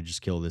 Why don't I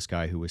just kill this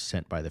guy who was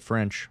sent by the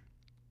French?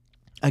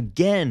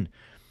 Again,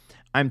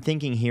 I'm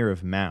thinking here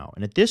of Mao.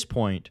 And at this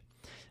point,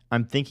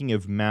 I'm thinking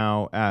of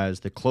Mao as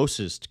the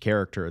closest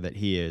character that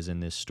he is in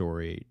this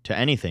story to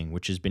anything,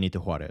 which is Benito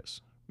Juarez.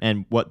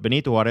 And what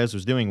Benito Juarez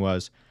was doing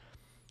was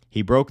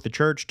he broke the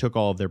church, took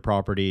all of their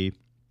property,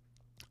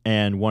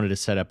 and wanted to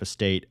set up a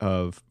state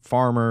of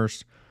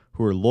farmers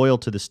who were loyal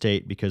to the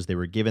state because they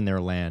were given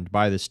their land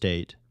by the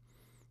state.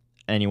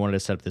 And he wanted to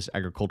set up this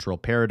agricultural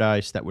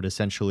paradise that would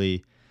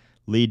essentially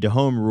lead to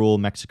home rule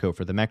Mexico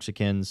for the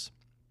Mexicans,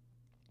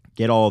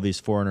 get all of these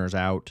foreigners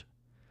out.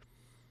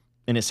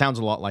 And it sounds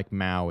a lot like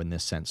Mao in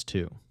this sense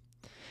too.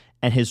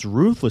 And his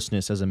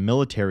ruthlessness as a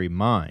military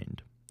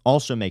mind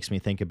also makes me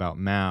think about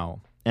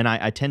Mao. And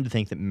I tend to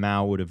think that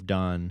Mao would have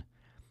done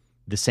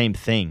the same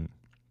thing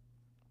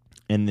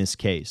in this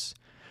case,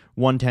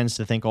 one tends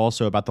to think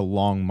also about the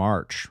Long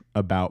March,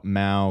 about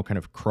Mao kind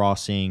of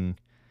crossing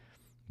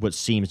what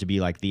seems to be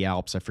like the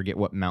Alps. I forget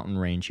what mountain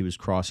range he was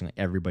crossing. Like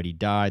everybody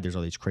died. There's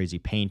all these crazy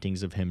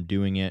paintings of him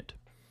doing it.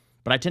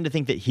 But I tend to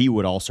think that he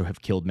would also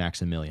have killed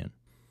Maximilian.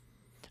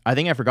 I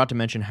think I forgot to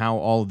mention how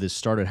all of this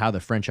started, how the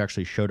French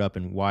actually showed up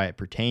and why it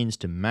pertains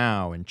to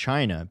Mao and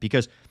China.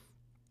 Because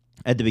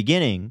at the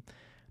beginning,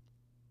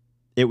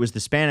 it was the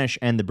Spanish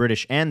and the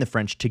British and the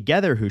French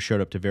together who showed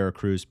up to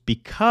Veracruz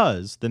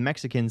because the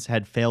Mexicans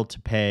had failed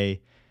to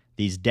pay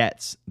these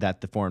debts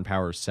that the foreign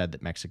powers said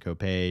that Mexico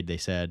paid. They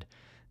said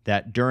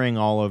that during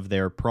all of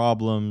their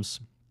problems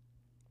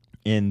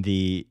in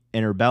the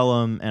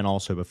interbellum and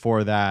also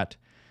before that,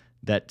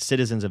 that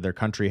citizens of their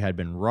country had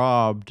been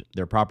robbed,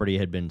 their property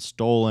had been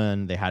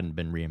stolen, they hadn't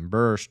been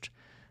reimbursed,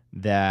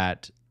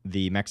 that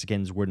the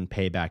Mexicans wouldn't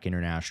pay back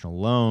international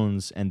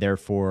loans, and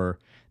therefore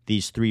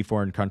these three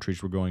foreign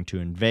countries were going to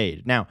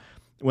invade. Now,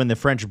 when the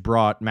French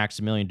brought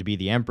Maximilian to be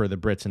the emperor, the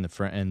Brits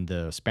and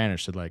the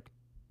Spanish said, like,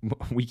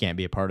 we can't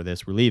be a part of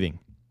this, we're leaving.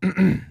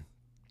 And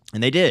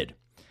they did.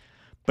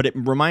 But it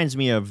reminds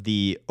me of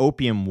the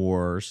Opium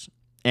Wars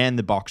and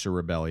the Boxer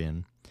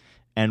Rebellion,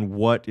 and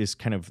what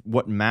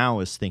Mao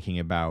is thinking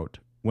about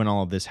when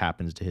all of this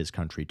happens to his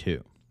country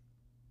too.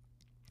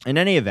 In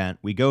any event,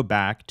 we go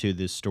back to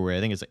this story, I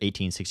think it's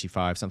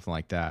 1865, something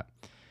like that,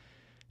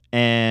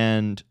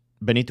 and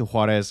Benito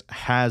Juarez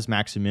has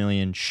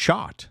Maximilian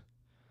shot.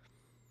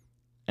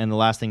 And the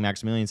last thing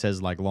Maximilian says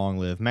is, like, long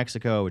live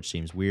Mexico, which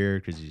seems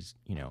weird because he's,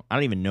 I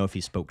don't even know if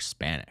he spoke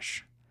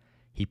Spanish.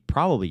 He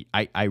probably,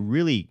 I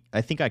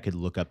think I could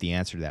look up the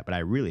answer to that, but I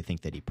really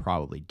think that he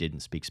probably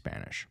didn't speak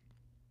Spanish.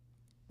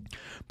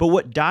 But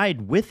what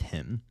died with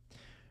him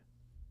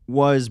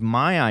was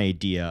my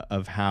idea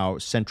of how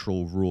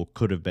central rule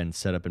could have been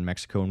set up in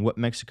Mexico and what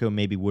Mexico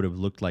maybe would have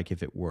looked like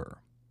if it were.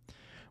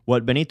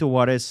 What Benito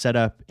Juarez set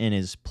up in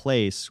his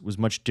place was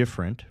much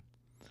different.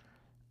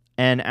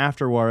 And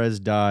after Juarez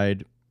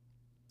died,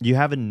 you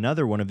have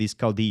another one of these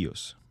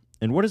caudillos.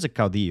 And what is a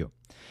caudillo?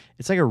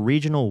 It's like a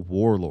regional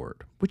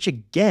warlord, which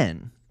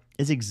again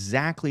is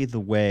exactly the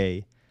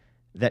way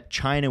that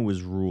China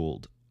was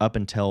ruled up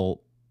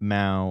until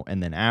Mao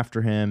and then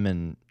after him.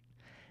 And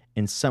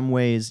in some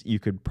ways, you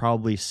could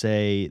probably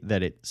say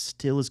that it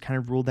still is kind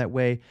of ruled that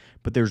way.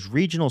 But there's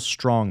regional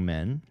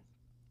strongmen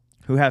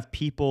who have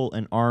people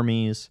and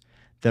armies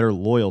that are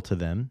loyal to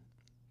them,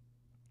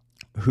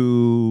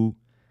 who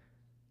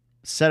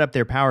set up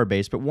their power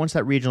base. But once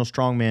that regional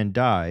strongman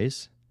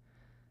dies,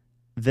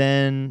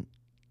 then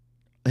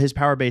his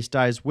power base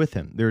dies with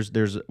him.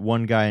 There's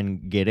one guy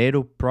in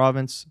Guerrero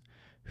province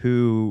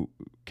who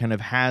kind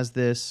of has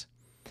this.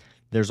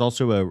 There's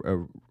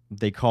also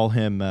they call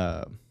him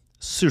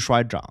Su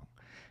Shuaizhang,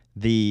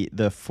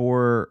 the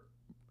four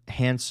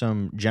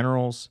handsome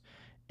generals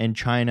in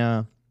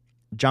China.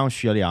 Zhang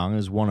Xueliang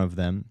is one of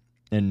them,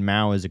 and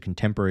Mao is a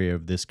contemporary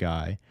of this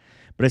guy.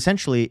 But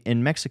essentially,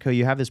 in Mexico,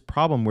 you have this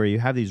problem where you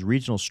have these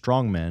regional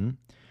strongmen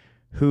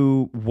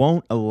who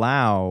won't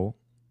allow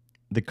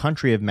the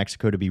country of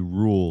Mexico to be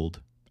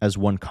ruled as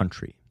one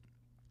country.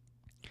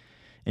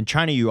 In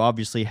China, you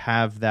obviously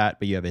have that,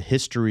 but you have a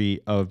history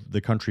of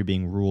the country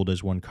being ruled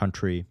as one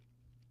country.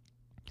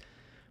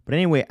 But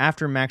anyway,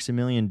 after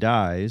Maximilian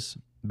dies,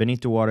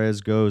 Benito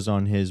Juarez goes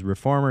on his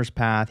reformer's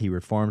path. He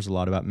reforms a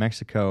lot about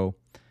Mexico.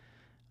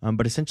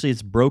 But essentially,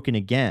 it's broken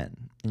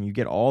again. And you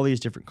get all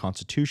these different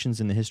constitutions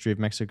in the history of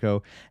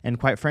Mexico. And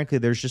quite frankly,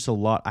 there's just a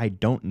lot I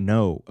don't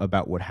know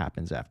about what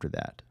happens after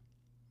that.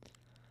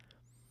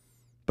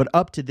 But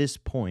up to this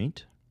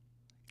point,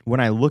 when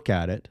I look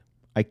at it,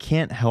 I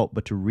can't help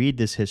but to read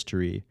this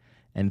history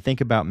and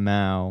think about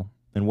Mao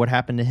and what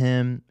happened to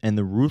him and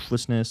the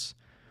ruthlessness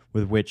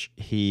with which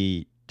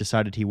he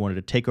decided he wanted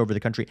to take over the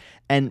country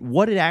and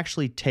what it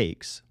actually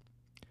takes.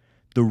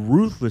 The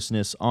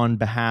ruthlessness on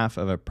behalf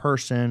of a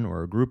person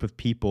or a group of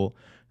people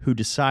who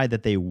decide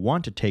that they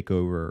want to take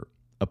over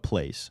a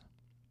place.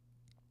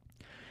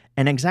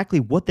 And exactly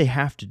what they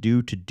have to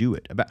do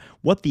it. About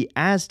what the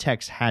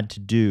Aztecs had to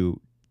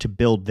do to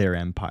build their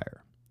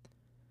empire.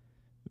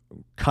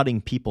 Cutting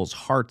people's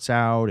hearts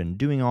out and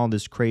doing all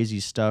this crazy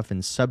stuff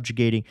and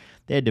subjugating.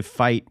 They had to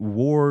fight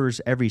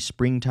wars every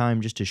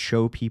springtime just to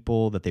show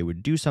people that they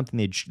would do something.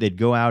 They'd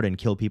go out and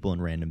kill people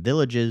in random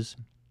villages.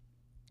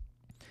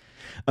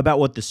 About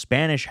what the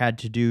Spanish had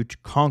to do to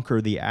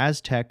conquer the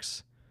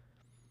Aztecs.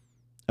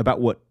 About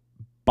what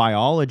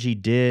biology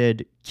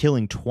did,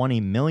 killing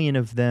 20 million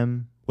of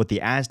them. What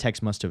the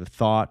Aztecs must have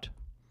thought.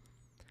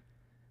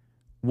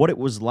 What it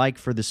was like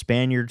for the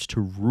Spaniards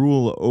to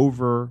rule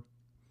over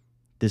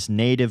this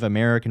Native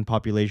American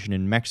population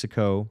in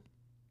Mexico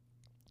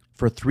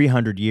for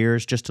 300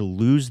 years just to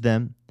lose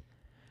them,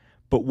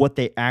 but what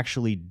they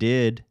actually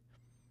did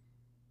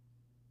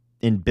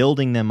in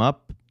building them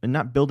up, and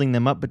not building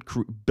them up, but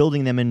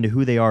building them into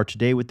who they are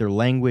today with their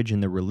language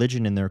and their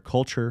religion and their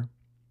culture,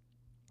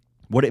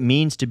 what it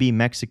means to be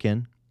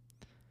Mexican.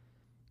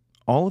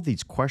 All of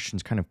these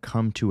questions kind of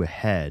come to a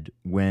head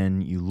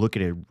when you look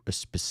at a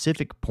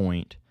specific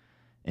point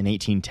in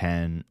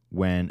 1810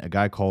 when a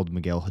guy called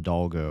Miguel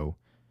Hidalgo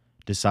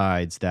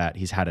decides that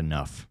he's had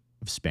enough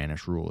of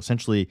Spanish rule.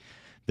 Essentially,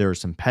 there are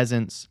some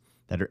peasants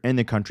that are in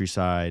the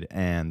countryside,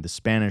 and the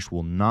Spanish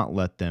will not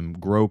let them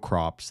grow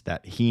crops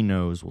that he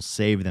knows will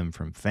save them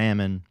from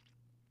famine.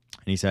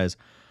 And he says,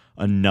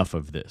 enough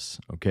of this,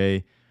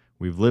 okay?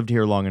 We've lived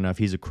here long enough.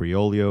 He's a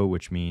Criollo,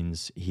 which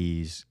means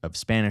he's of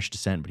Spanish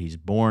descent, but he's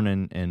born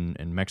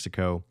in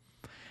Mexico.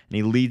 And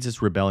he leads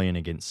this rebellion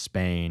against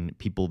Spain.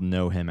 People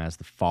know him as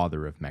the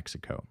father of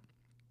Mexico.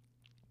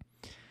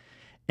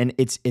 And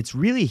it's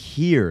really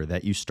here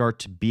that you start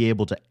to be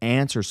able to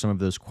answer some of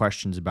those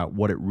questions about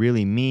what it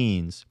really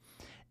means.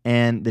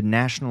 And the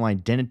national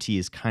identity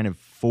is kind of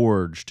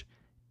forged,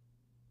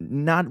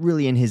 not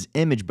really in his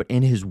image, but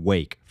in his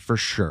wake, for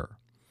sure.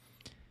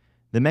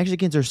 The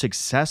Mexicans are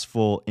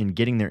successful in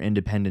getting their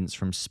independence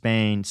from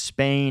Spain.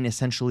 Spain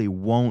essentially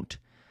won't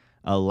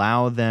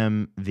allow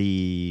them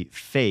the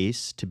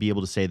face to be able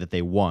to say that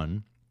they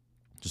won.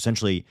 So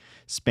essentially,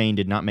 Spain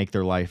did not make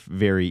their life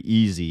very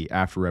easy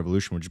after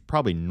revolution, which is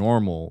probably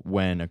normal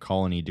when a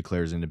colony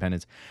declares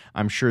independence.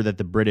 I'm sure that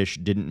the British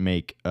didn't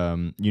make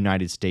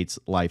United States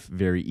life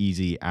very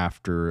easy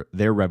after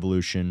their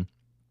revolution.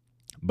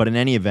 But in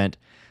any event,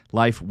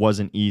 life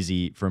wasn't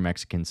easy for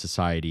Mexican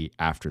society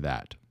after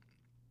that.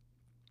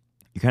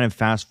 You kind of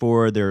fast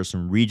forward, there are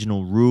some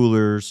regional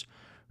rulers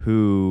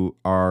who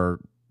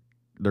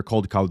they're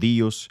called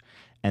caudillos,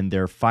 and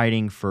they're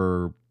fighting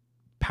for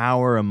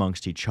power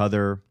amongst each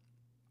other.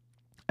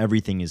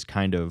 Everything is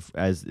kind of,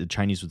 as the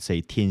Chinese would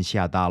say, 天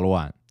下大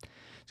乱.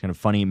 It's kind of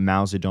funny.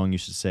 Mao Zedong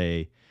used to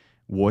say,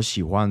 我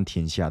喜欢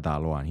天下大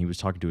乱. He was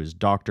talking to his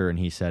doctor, and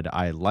he said,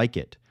 I like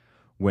it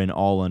when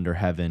all under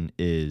heaven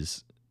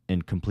is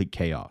in complete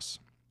chaos.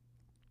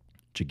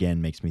 Which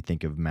again makes me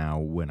think of Mao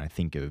when I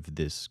think of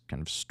this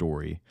kind of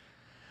story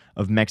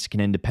of Mexican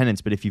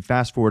independence. But if you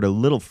fast forward a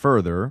little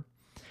further,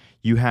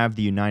 you have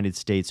the United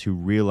States who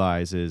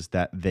realizes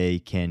that they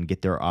can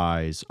get their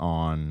eyes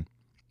on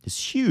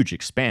this huge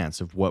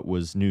expanse of what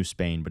was New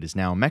Spain, but is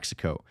now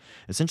Mexico.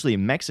 Essentially,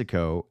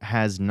 Mexico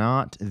has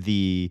not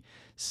the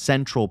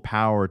central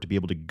power to be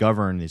able to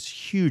govern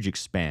this huge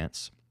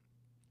expanse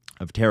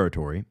of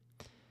territory.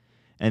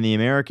 And the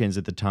Americans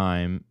at the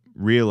time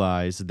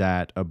realized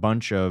that a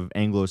bunch of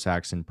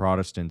Anglo-Saxon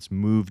Protestants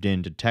moved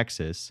into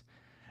Texas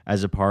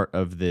as a part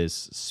of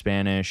this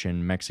Spanish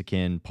and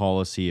Mexican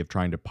policy of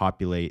trying to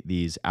populate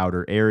these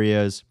outer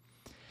areas.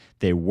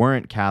 They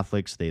weren't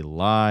Catholics. They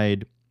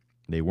lied.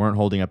 They weren't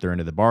holding up their end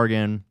of the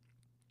bargain.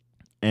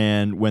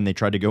 And when they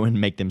tried to go in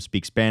and make them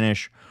speak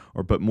Spanish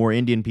or put more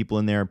Indian people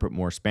in there, put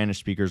more Spanish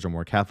speakers or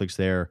more Catholics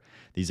there,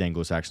 these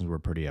Anglo-Saxons were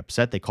pretty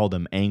upset. They called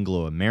them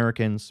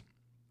Anglo-Americans.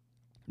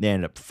 They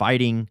ended up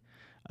fighting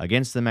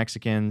against the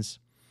Mexicans.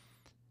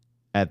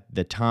 At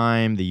the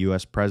time, the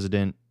U.S.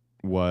 president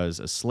was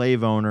a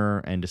slave owner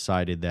and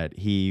decided that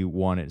he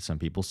wanted, some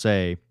people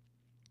say,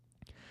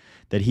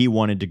 that he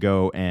wanted to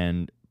go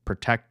and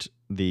protect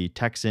the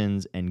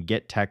Texans and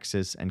get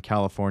Texas and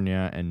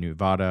California and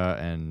Nevada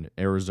and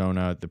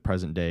Arizona, the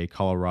present day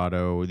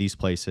Colorado, these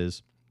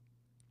places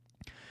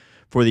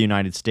for the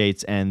United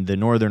States. And the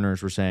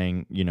Northerners were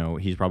saying, you know,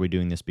 he's probably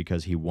doing this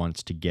because he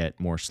wants to get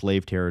more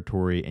slave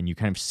territory. And you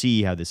kind of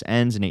see how this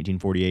ends in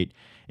 1848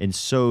 and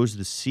sows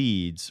the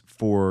seeds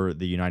for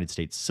the United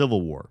States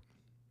Civil War.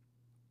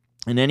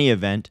 In any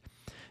event,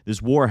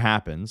 this war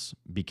happens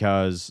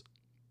because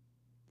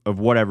of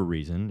whatever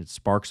reason. It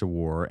sparks a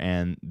war,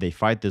 and they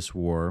fight this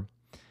war.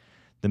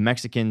 The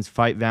Mexicans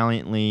fight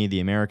valiantly. The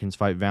Americans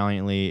fight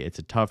valiantly. It's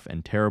a tough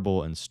and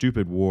terrible and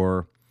stupid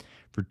war.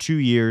 For 2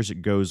 years,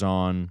 it goes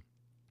on.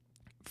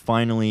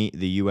 Finally,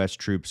 the U.S.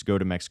 troops go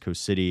to Mexico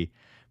City,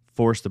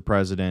 force the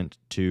president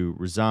to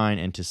resign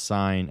and to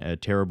sign a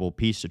terrible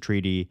peace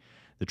treaty,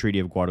 the Treaty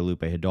of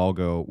Guadalupe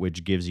Hidalgo,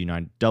 which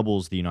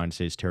doubles the United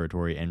States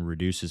territory and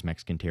reduces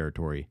Mexican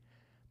territory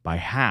by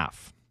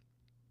half.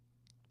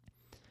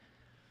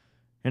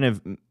 And if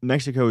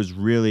Mexico is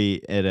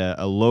really at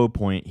a low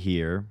point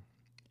here,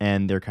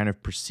 and they're kind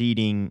of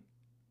proceeding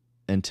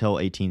until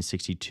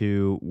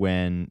 1862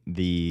 when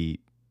the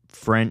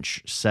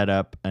French set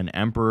up an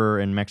emperor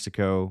in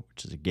Mexico,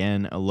 which is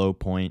again a low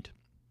point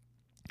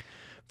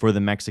for the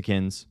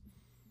Mexicans.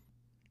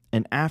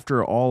 And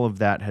after all of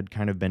that had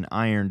kind of been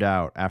ironed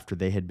out, after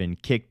they had been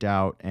kicked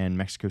out and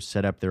Mexico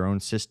set up their own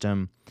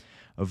system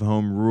of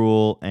home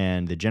rule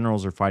and the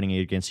generals are fighting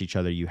against each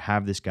other, you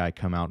have this guy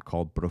come out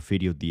called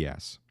Porfirio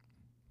Diaz.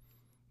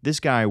 This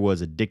guy was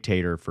a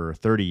dictator for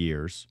 30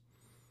 years,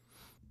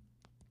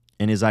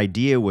 and his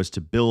idea was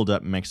to build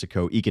up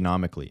Mexico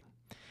economically.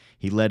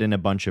 He let in a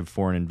bunch of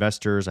foreign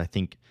investors. I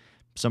think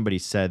somebody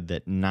said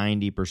that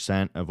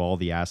 90% of all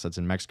the assets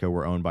in Mexico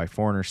were owned by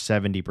foreigners,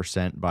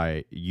 70%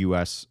 by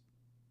U.S.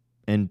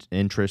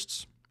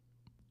 interests.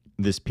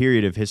 This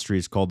period of history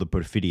is called the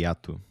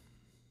Porfiriato.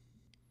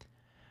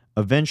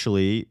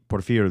 Eventually,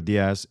 Porfirio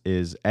Diaz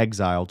is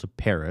exiled to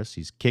Paris.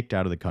 He's kicked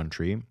out of the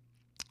country.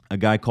 A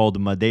guy called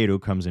Madero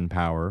comes in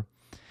power,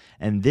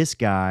 and this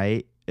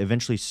guy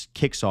eventually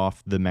kicks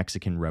off the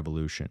Mexican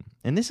Revolution.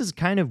 And this is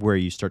kind of where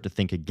you start to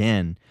think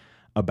again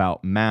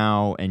about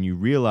Mao, and you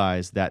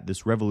realize that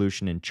this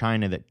revolution in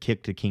China that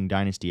kicked the Qing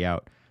dynasty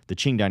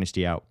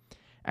out,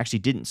 actually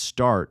didn't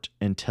start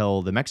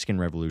until the Mexican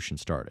Revolution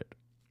started,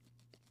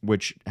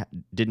 which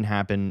didn't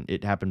happen.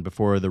 It happened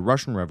before the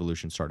Russian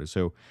Revolution started.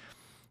 So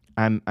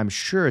I'm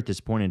sure at this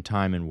point in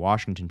time in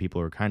Washington, people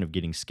are kind of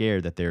getting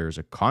scared that there's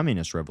a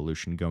communist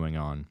revolution going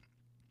on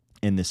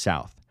in the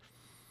South.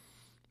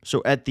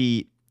 So at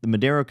the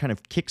Madero kind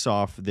of kicks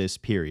off this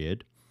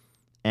period,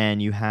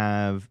 and you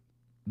have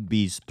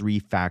these three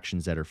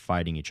factions that are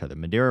fighting each other.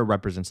 Madero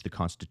represents the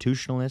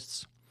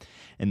constitutionalists.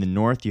 In the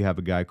north, you have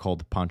a guy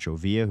called Pancho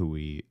Villa, who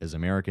we, as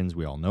Americans,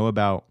 we all know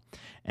about.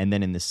 And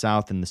then in the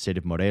south, in the state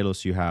of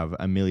Morelos, you have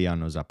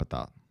Emiliano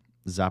Zapata.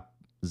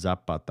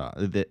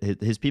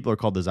 His people are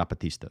called the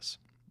Zapatistas,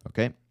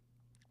 okay?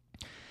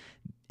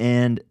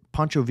 And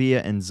Pancho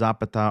Villa and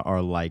Zapata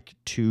are like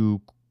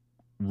two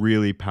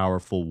really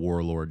powerful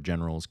warlord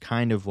generals,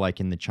 kind of like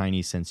in the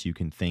Chinese sense you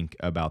can think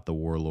about the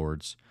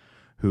warlords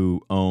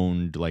who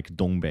owned like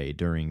Dongbei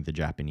during the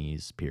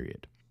Japanese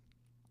period.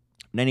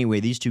 And anyway,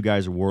 these two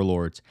guys are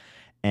warlords,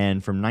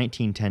 and from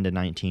 1910 to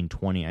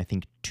 1920, I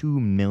think 2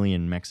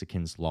 million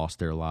Mexicans lost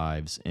their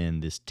lives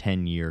in this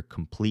 10-year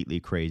completely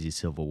crazy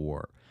civil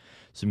war.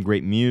 Some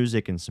great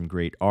music and some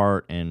great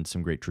art and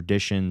some great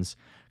traditions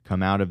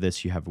come out of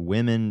this. You have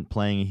women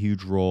playing a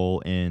huge role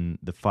in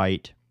the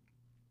fight,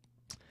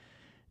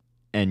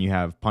 and you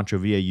have Pancho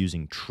Villa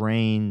using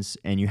trains,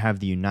 and you have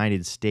the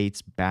United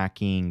States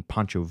backing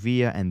Pancho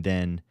Villa and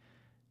then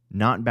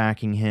not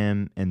backing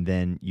him, and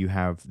then you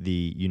have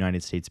the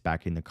United States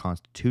backing the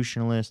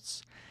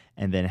constitutionalists,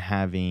 and then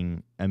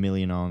having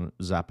Emiliano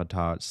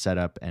Zapata set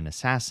up and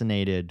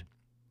assassinated.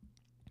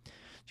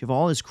 You have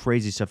all this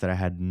crazy stuff that I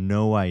had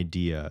no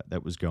idea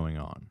that was going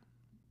on.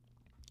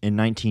 In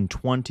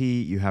 1920,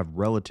 you have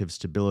relative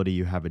stability.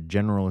 You have a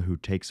general who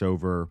takes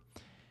over,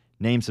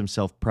 names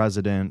himself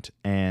president,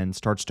 and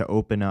starts to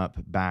open up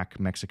back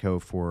Mexico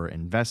for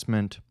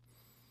investment,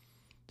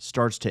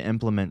 starts to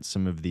implement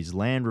some of these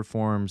land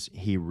reforms.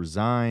 He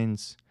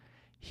resigns.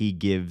 He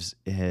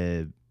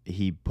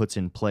puts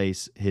in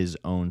place his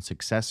own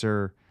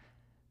successor.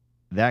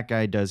 That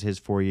guy does his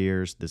 4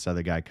 years. This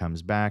other guy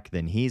comes back.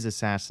 Then he's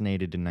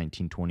assassinated in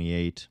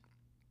 1928.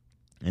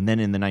 And then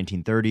in the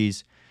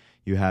 1930s,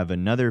 you have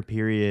another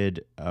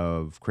period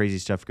of crazy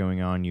stuff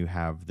going on. You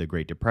have the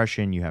Great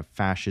Depression. You have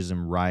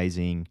fascism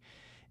rising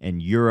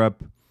in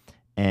Europe.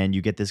 And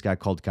you get this guy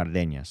called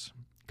Cardenas.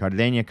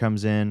 Cardenas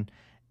comes in,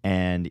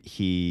 and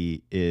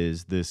he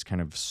is this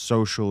kind of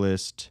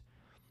socialist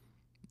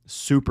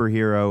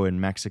superhero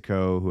in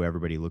Mexico who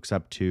everybody looks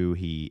up to.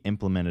 He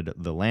implemented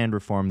the land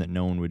reform that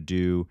no one would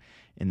do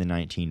in the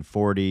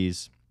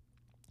 1940s.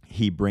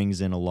 He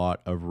brings in a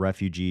lot of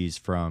refugees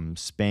from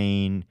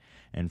Spain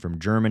and from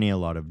Germany, a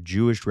lot of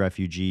Jewish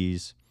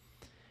refugees.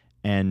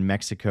 And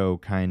Mexico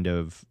kind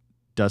of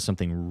does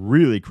something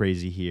really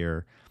crazy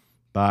here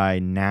by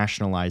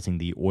nationalizing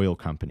the oil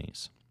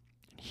companies.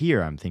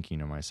 Here I'm thinking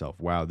to myself,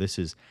 wow, this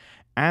is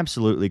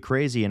absolutely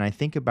crazy. And I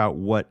think about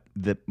what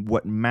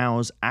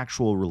Mao's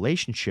actual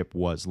relationship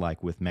was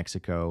like with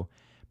Mexico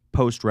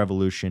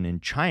post-revolution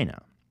in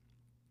China.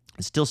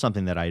 It's still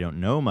something that I don't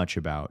know much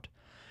about,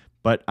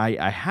 but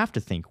I have to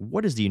think,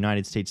 what is the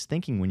United States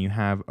thinking when you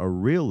have a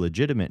real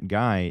legitimate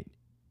guy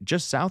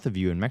just south of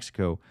you in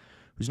Mexico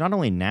who's not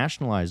only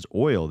nationalized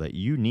oil that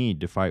you need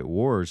to fight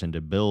wars and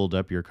to build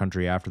up your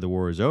country after the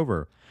war is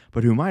over,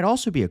 but who might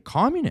also be a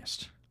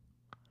communist?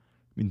 I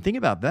mean, think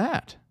about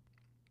that.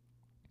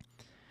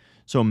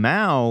 So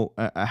Mao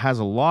has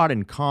a lot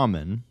in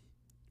common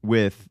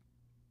with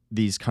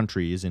these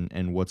countries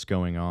and what's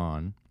going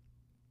on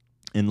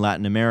in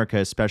Latin America,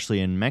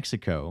 especially in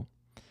Mexico.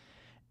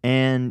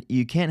 And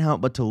you can't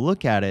help but to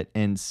look at it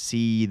and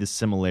see the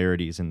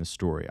similarities in the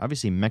story.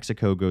 Obviously,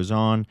 Mexico goes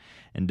on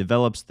and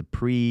develops, the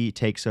PRI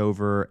takes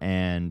over,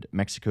 and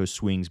Mexico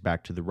swings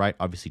back to the right.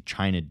 Obviously,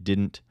 China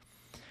didn't.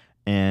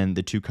 And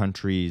the two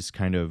countries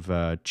kind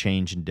of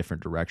change in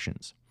different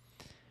directions.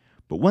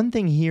 But one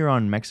thing here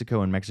on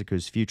Mexico and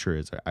Mexico's future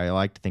is I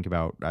like to think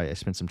about, I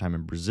spent some time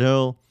in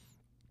Brazil.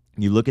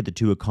 You look at the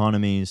two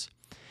economies,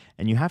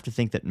 and you have to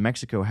think that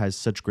Mexico has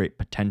such great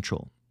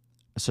potential,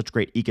 such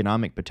great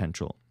economic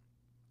potential.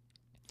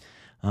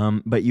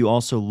 But you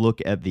also look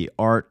at the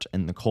art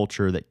and the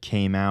culture that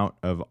came out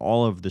of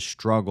all of the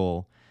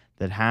struggle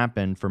that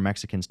happened for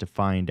Mexicans to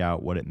find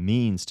out what it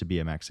means to be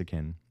a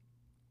Mexican.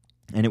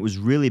 And it was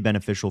really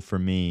beneficial for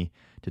me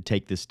to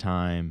take this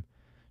time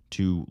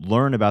to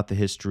learn about the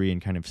history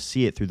and kind of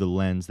see it through the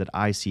lens that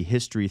I see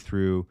history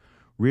through,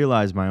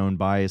 realize my own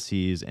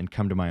biases, and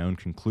come to my own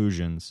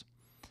conclusions.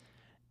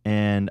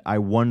 And I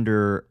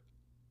wonder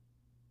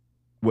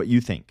what you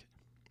think.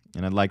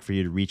 And I'd like for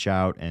you to reach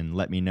out and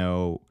let me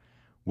know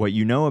what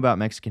you know about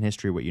Mexican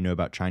history, what you know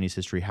about Chinese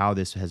history, how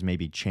this has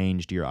maybe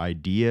changed your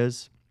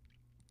ideas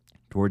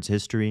towards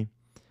history,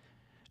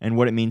 and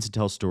what it means to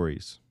tell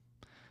stories.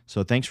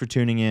 So thanks for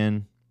tuning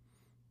in.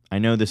 I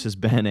know this has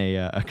been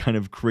a kind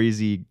of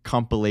crazy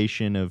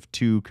compilation of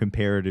two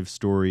comparative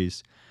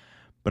stories,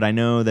 but I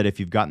know that if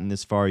you've gotten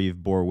this far,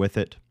 you've bore with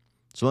it.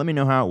 So let me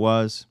know how it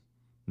was.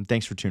 And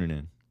thanks for tuning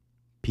in.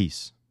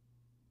 Peace.